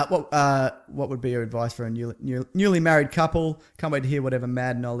 What would be your advice for a newly married couple? Can't wait to hear whatever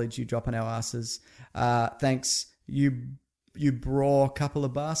mad knowledge you drop on our asses. Thanks, you braw couple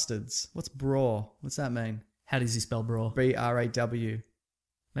of bastards. What's braw? What's that mean? How does he spell braw? B-R-A-W.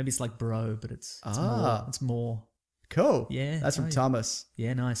 Maybe it's like bro, but it's Ah. more. It's more. Cool. Yeah, That's from oh, yeah. Thomas.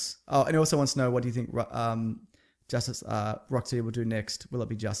 Yeah, nice. Oh, and he also wants to know, what do you think Rocksteady will do next? Will it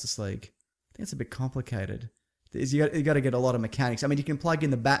be Justice League? I think it's a bit complicated. You got to get a lot of mechanics. I mean, you can plug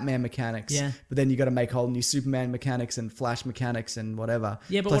in the Batman mechanics, Yeah. but then you got to make whole new Superman mechanics and Flash mechanics and whatever.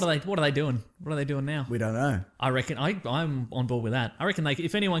 Yeah, but Plus, what are they doing? What are they doing now? we don't know. I reckon I'm on board with that. I reckon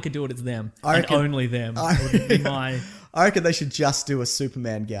if anyone could do it, it's them. I And reckon- only them. Would be my I reckon they should just do a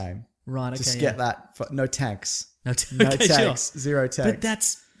Superman game. right. Okay, Just yeah. get that. No tanks. No, No okay, tanks. sure. Zero tanks. But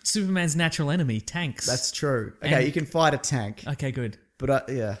that's Superman's natural enemy, tanks. That's true. Okay, And- you can fight a tank. okay. Good. But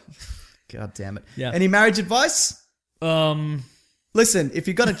yeah. God damn it. Yeah. Any marriage advice? Listen, if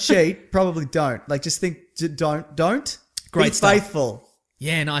you're going to cheat, probably don't. Like, just think, don't. Great Be stuff. faithful.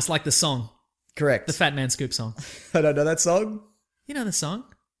 Yeah, nice. Like the song, Correct. the Fat Man Scoop song. I don't know that song. You know the song?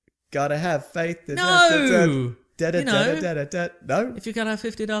 Gotta have faith. No! No. If you got a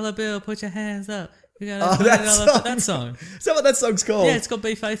 $50 bill, put your hands up. You got Oh, a that $20 song. that song. Is that what that song's called? Yeah, it's called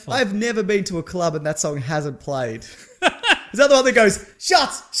Be Faithful. I've never been to a club and that song hasn't played. Is that the one that goes,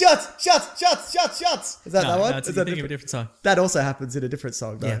 shots, shots, shots, shots, shots, shots? Is that no, that one? no, it's Is a that think of a different song. That also happens in a different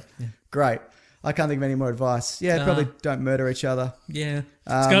song, though. Yeah. Great. I can't think of any more advice. Yeah, probably don't murder each other. Yeah,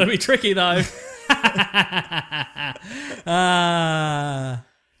 it's going to be tricky though.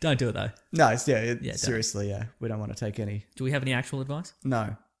 Don't do it though. No, don't. seriously, yeah. We don't want to take any. Do we have any actual advice?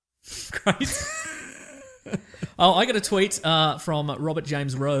 No. Great. Oh, I got a tweet from Robert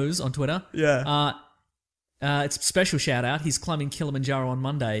James Rose on Twitter. Yeah. It's a special shout out. He's climbing Kilimanjaro on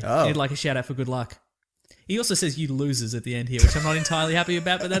Monday. Oh. He'd like a shout out for good luck. He also says you losers at the end here, which I'm not entirely happy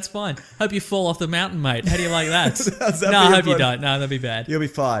about, but that's fine. Hope you fall off the mountain, mate. How do you like that? That No, I be hope you fun? don't. No, that'd be bad. You'll be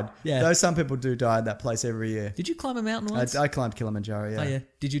fine. Yeah. Though some people do die at that place every year. Did you climb a mountain once? I climbed Kilimanjaro, yeah. Oh, yeah.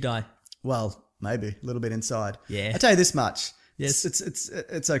 Did you die? Well, maybe. A little bit inside. Yeah. I tell you this much. Yes.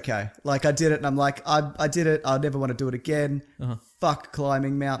 It's okay. Like, I did it and I'm like, I did it. I'll never want to do it again. Fuck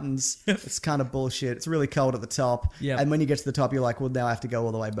climbing mountains. It's kind of bullshit. It's really cold at the top. Yep. And when you get to the top, you're like, well, now I have to go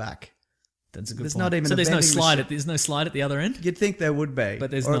all the way back. That's a good There's point. not even so a there's no vending slide machine. there's no slide at the other end? You'd think there would be.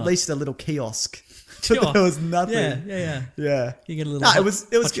 But there's or not. at least a little kiosk. Sure. But there was nothing. Yeah. Yeah. You get a little No, hot, it was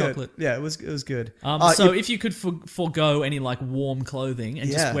hot good. chocolate. Yeah, it was good. So if you could forego any like warm clothing and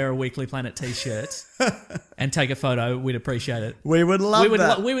Yeah. just wear a Weekly Planet t-shirt and take a photo, we'd appreciate it. we would love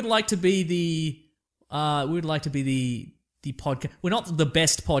that. We would like to be the podcast. We're not the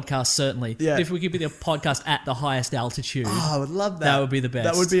best podcast, certainly. Yeah. But if we could be the podcast at the highest altitude, Oh, I would love that. that would be the best.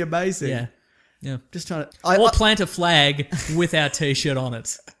 That would be amazing. Yeah. Yeah. Just trying to. Or plant a flag with our t-shirt on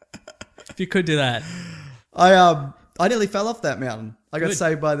it. If you could do that. I nearly fell off that mountain. I got Good.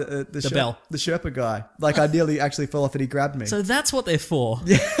 saved by the bell. the Sherpa guy. Like, I nearly actually fell off and he grabbed me. So that's what they're for.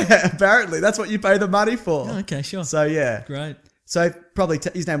 yeah, apparently that's what you pay the money for. Oh, okay, sure. So yeah, Great. so probably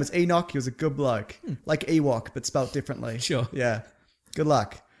his name was Enoch. He was a good bloke, like Ewok but spelt differently. Sure. Yeah. Good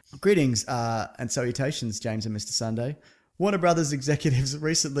luck. Greetings and salutations, James and Mr. Sunday. Warner Brothers executives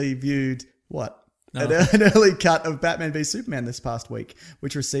recently viewed what? An early cut of Batman v Superman this past week,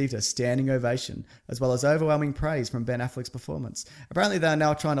 which received a standing ovation, as well as overwhelming praise from Ben Affleck's performance. Apparently, they are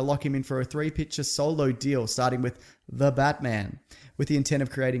now trying to lock him in for a 3-picture solo deal, starting with The Batman, with the intent of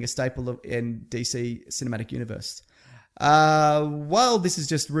creating a staple in DC Cinematic Universe. While this is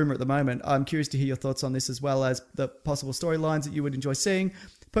just rumor at the moment, I'm curious to hear your thoughts on this, as well as the possible storylines that you would enjoy seeing.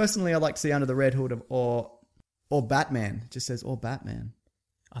 Personally, I'd like to see Under the Red Hood of or Batman. It just says or Batman.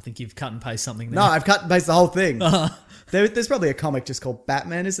 I think you've cut and pasted something there. No, I've cut and pasted the whole thing. There's probably a comic just called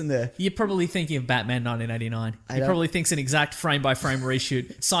Batman, isn't there? You're probably thinking of Batman 1989. I He don't- probably thinks an exact frame-by-frame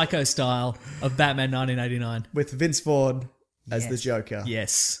reshoot, Psycho style, of Batman 1989. With Vince Vaughn as the Joker.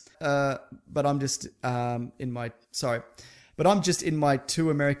 Yes. But I'm just in my two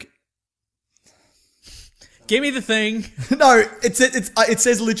American. Give me the thing. No, it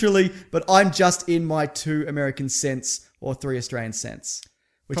says literally, but I'm just in my 2 American cents or 3 Australian cents,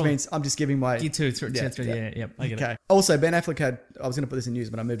 which Probably. means I'm just giving my. You two, three, yeah, I get Okay. it. Also, Ben Affleck I was going to put this in news,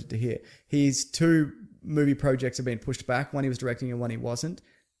 but I moved it to here. His 2 movie projects have been pushed back. One he was directing and one he wasn't.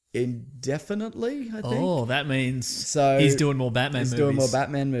 Indefinitely, I think. Oh, that means So he's doing more Batman He's movies. doing more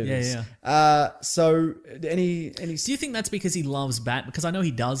Batman movies. Yeah. So any. Do you think that's because he loves Batman? Because I know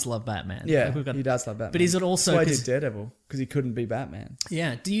he does love Batman. Yeah, Like, we've got- he does love Batman. But is it also That's why he 'cause- did Daredevil, because he couldn't be Batman.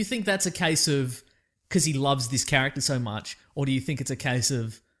 Yeah. Do you think that's a case of because he loves this character so much, or do you think it's a case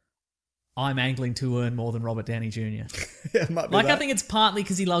of I'm angling to earn more than Robert Downey Jr.? Yeah, it might be Like, I that. think it's partly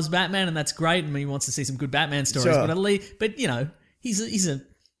because he loves Batman, and that's great, and he wants to see some good Batman stories. Sure. But you know, he's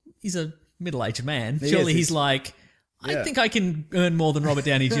a middle-aged man. He Surely is. he's like, I think I can earn more than Robert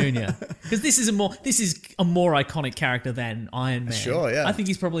Downey Jr. Because this is a more iconic character than Iron Man. Sure, yeah. I think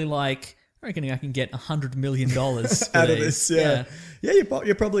he's probably like, I reckon I can get $100 million Out of this, yeah. Yeah,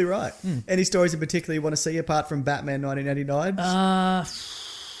 you're probably right. Any stories in particular you want to see apart from Batman 1989?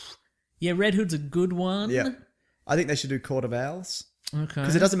 Yeah, Red Hood's a good one. Yeah. I think they should do Court of Owls. Okay.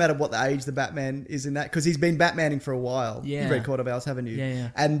 Because it doesn't matter what the age the Batman is in that, because he's been Batmaning for a while. Yeah. You've read Court of Owls, haven't you? Yeah.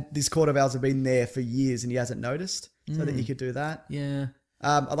 And this Court of Owls have been there for years and he hasn't noticed, so that you could do that. Yeah.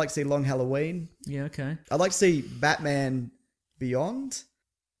 I'd like to see Long Halloween. Yeah, okay. I'd like to see Batman Beyond.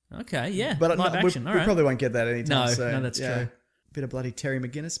 Okay, yeah. But live action, all right. we probably won't get that anytime No, soon. no, that's true. Bit of bloody Terry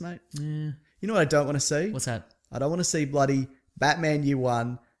McGinnis, mate. Yeah. You know what I don't want to see? What's that? I don't want to see bloody Batman Year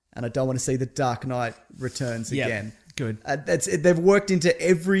One, and I don't want to see The Dark Knight Returns again. Good. They've worked into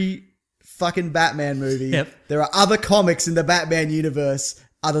every fucking Batman movie. Yep. There are other comics in the Batman universe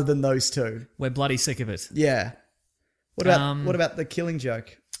other than those two. We're bloody sick of it. Yeah. What about The Killing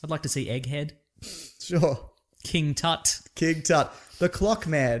Joke? I'd like to see Egghead. Sure. King Tut. King Tut. The Clock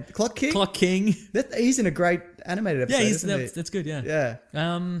Man. Clock King? Clock King. He's in a great animated episode, isn't he? That's good, yeah.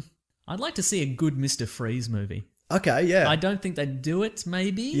 Yeah. I'd like to see a good Mr. Freeze movie. Okay, yeah. I don't think they'd do it,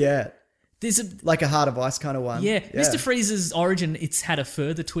 maybe. Yeah. There's like a Heart of Ice kind of one. Yeah. Mr. Freeze's origin, it's had a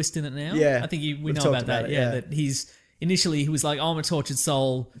further twist in it now. Yeah. I think we We've know talked about that. about it, Yeah, yeah. that he was like, oh, I'm a tortured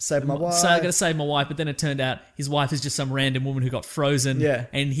soul. Save my wife. So I gotta save my wife. But then it turned out his wife is just some random woman who got frozen. Yeah.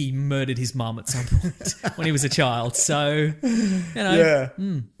 And he murdered his mum at some point when he was a child. So, you know.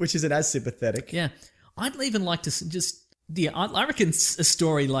 Yeah. Which isn't as sympathetic. Yeah. I'd even like to I reckon a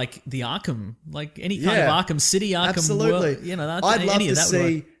story like the Arkham, like any kind of Arkham City, Arkham Absolutely. world. You know, I'd love any to of that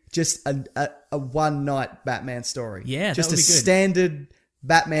see just a one night Batman story. Yeah, just that would a be good. standard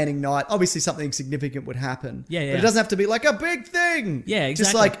Batmaning night. Obviously, something significant would happen. Yeah, yeah. But it doesn't have to be like a big thing. Yeah,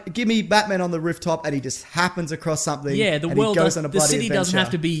 Just exactly. like give me Batman on the rooftop, and he just happens across something. Yeah, the and world, he goes on a the bloody city doesn't adventure.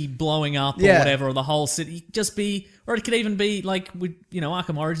 have to be blowing up or Yeah. whatever, or the whole city. Just be, or it could even be like with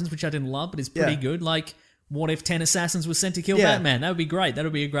Arkham Origins, which I didn't love, but it's pretty Yeah. good. Like, what if 10 assassins were sent to kill Yeah. Batman? That would be great. That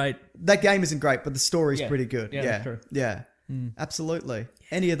would be a great. That game isn't great, but the story's Yeah. pretty good. Yeah, Yeah, that's true. yeah, absolutely.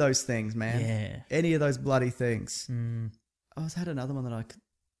 Any of those things, man. Yeah. Any of those bloody things. I had another one that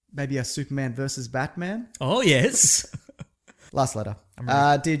maybe a Superman versus Batman. Oh yes. Last letter.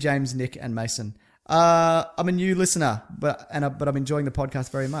 Dear James, Nick, and Mason. I'm a new listener, but I'm enjoying the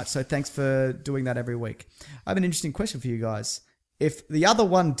podcast very much. So thanks for doing that every week. I have an interesting question for you guys. If the other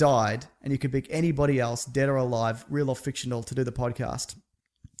one died and you could pick anybody else, dead or alive, real or fictional, to do the podcast,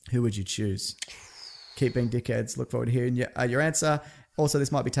 who would you choose? Keep being dickheads. Look forward to hearing your answer. Also,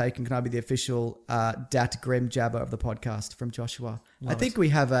 this might be taken. Can I be the official Dat Grem Jabber of the podcast from Joshua? I think we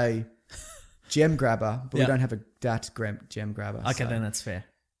have a gem grabber, but we don't have a Dat Grem gem grabber. Okay, so. then that's fair.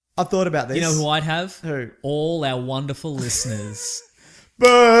 I've thought about this. You know who I'd have? Who? All our wonderful listeners.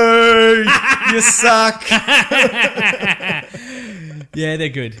 Boo! You suck. Yeah, they're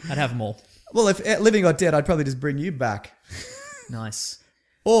good. I'd have them all. Well, if living or dead, I'd probably just bring you back. Nice.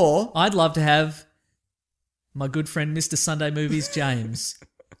 Or I'd love to have my good friend Mr. Sunday Movies James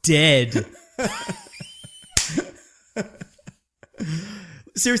dead.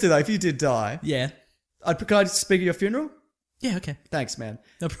 seriously though, if you did die, Yeah. could I speak at your funeral? Yeah, okay. Thanks, man.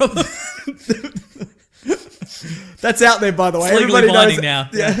 No problem. That's out there, by the way. It's legally Everybody knows binding it. now.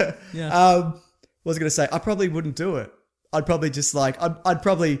 Yeah. Yeah. What was I going to say? I probably wouldn't do it. I'd probably just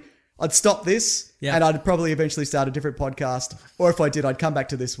I'd stop this Yeah. and I'd probably eventually start a different podcast. Or if I did, I'd come back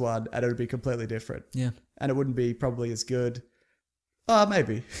to this one and it would be completely different. Yeah. And it wouldn't be probably as good.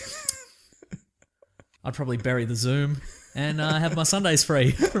 Maybe. I'd probably bury the Zoom and have my Sundays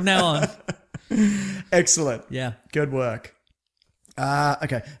free from now on. Excellent. Yeah. Good work.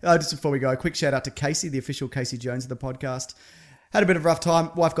 Okay. Just before we go, a quick shout out to Casey, the official Casey Jones of the podcast. Had a bit of a rough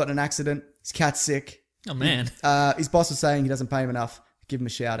time. Wife got in an accident. His cat's sick. Oh, man. His boss was saying he doesn't pay him enough. Give him a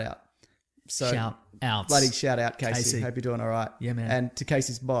shout out. So Shout out. bloody shout out, Casey. Casey. Hope you're doing all right. Yeah, man. And to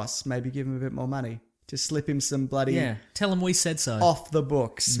Casey's boss, maybe give him a bit more money. Just slip him some bloody Yeah. Tell him we said so. off the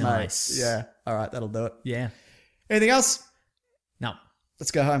books, Nice. mate. Yeah. All right, that'll do it. Yeah. Anything else? No.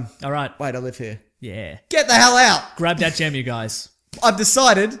 Let's go home. All right. Wait, I live here. Yeah. Get the hell out. Grab that gem, you guys. I've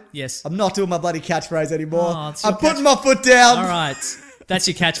decided Yes. I'm not doing my bloody catchphrase anymore. Oh, it's your I'm putting my foot down. All right. That's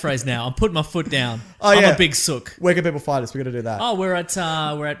your catchphrase now. I'm putting my foot down. Oh, I'm yeah. a big sook. Where can people find us? We're going to do that. Oh, we're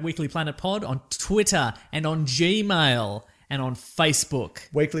at Weekly Planet Pod on Twitter and on Gmail and on Facebook.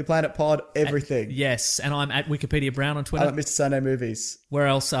 Weekly Planet Pod, everything. Yes, and I'm at Wikipedia Brown on Twitter. I'm at Mr. Sunday Movies. Where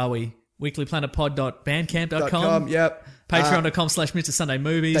else are we? weeklyplanetpod.bandcamp.com. .com, yep. Patreon.com/Mr. Sunday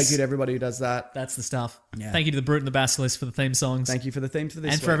Movies. Thank you to everybody who does that. That's the stuff. Yeah. Thank you to the Brute and the Basilisk for the theme songs. Thank you for the theme for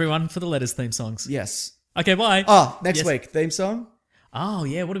this and for week. everyone for the Letters theme songs. Yes. Okay, bye. Oh, next Yes. week, theme song. Oh,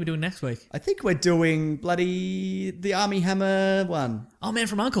 yeah. What are we doing next week? I think we're doing bloody the Army Hammer one. Oh, Man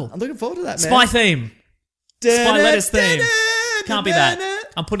from Uncle. I'm looking forward to that, man. Spy theme. Spy letters theme. Can't be that. Da-da.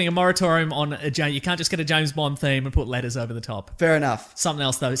 I'm putting a moratorium on a James. You can't just get a James Bond theme and put letters over the top. Fair enough. Something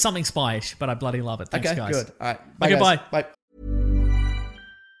else though. Something spyish, but I bloody love it. Thanks, Okay, guys. good. All right. Bye, Okay, guys. bye. Bye.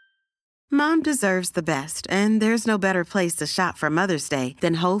 Mom deserves the best, and there's no better place to shop for Mother's Day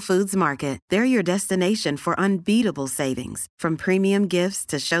than Whole Foods Market. They're your destination for unbeatable savings, from premium gifts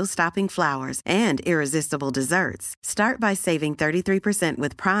to show-stopping flowers and irresistible desserts. Start by saving 33%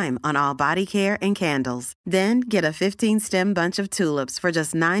 with Prime on all body care and candles. Then get a 15-stem bunch of tulips for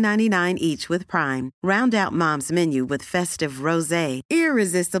just $9.99 each with Prime. Round out Mom's menu with festive rosé,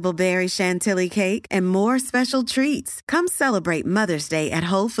 irresistible berry chantilly cake, and more special treats. Come celebrate Mother's Day at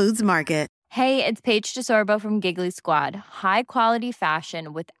Whole Foods Market. Hey, it's Paige DeSorbo from Giggly Squad. High quality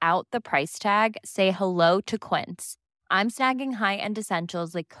fashion without the price tag. Say hello to Quince. I'm snagging high-end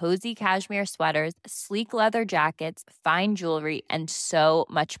essentials like cozy cashmere sweaters, sleek leather jackets, fine jewelry, and so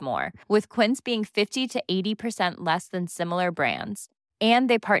much more. With Quince being 50 to 80% less than similar brands. And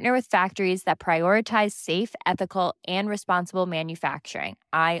they partner with factories that prioritize safe, ethical, and responsible manufacturing.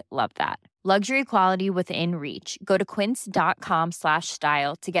 I love that. Luxury quality within reach. Go to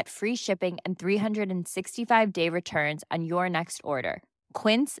quince.com/style to get free shipping and 365-day returns on your next order.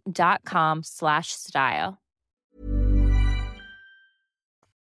 Quince.com/style.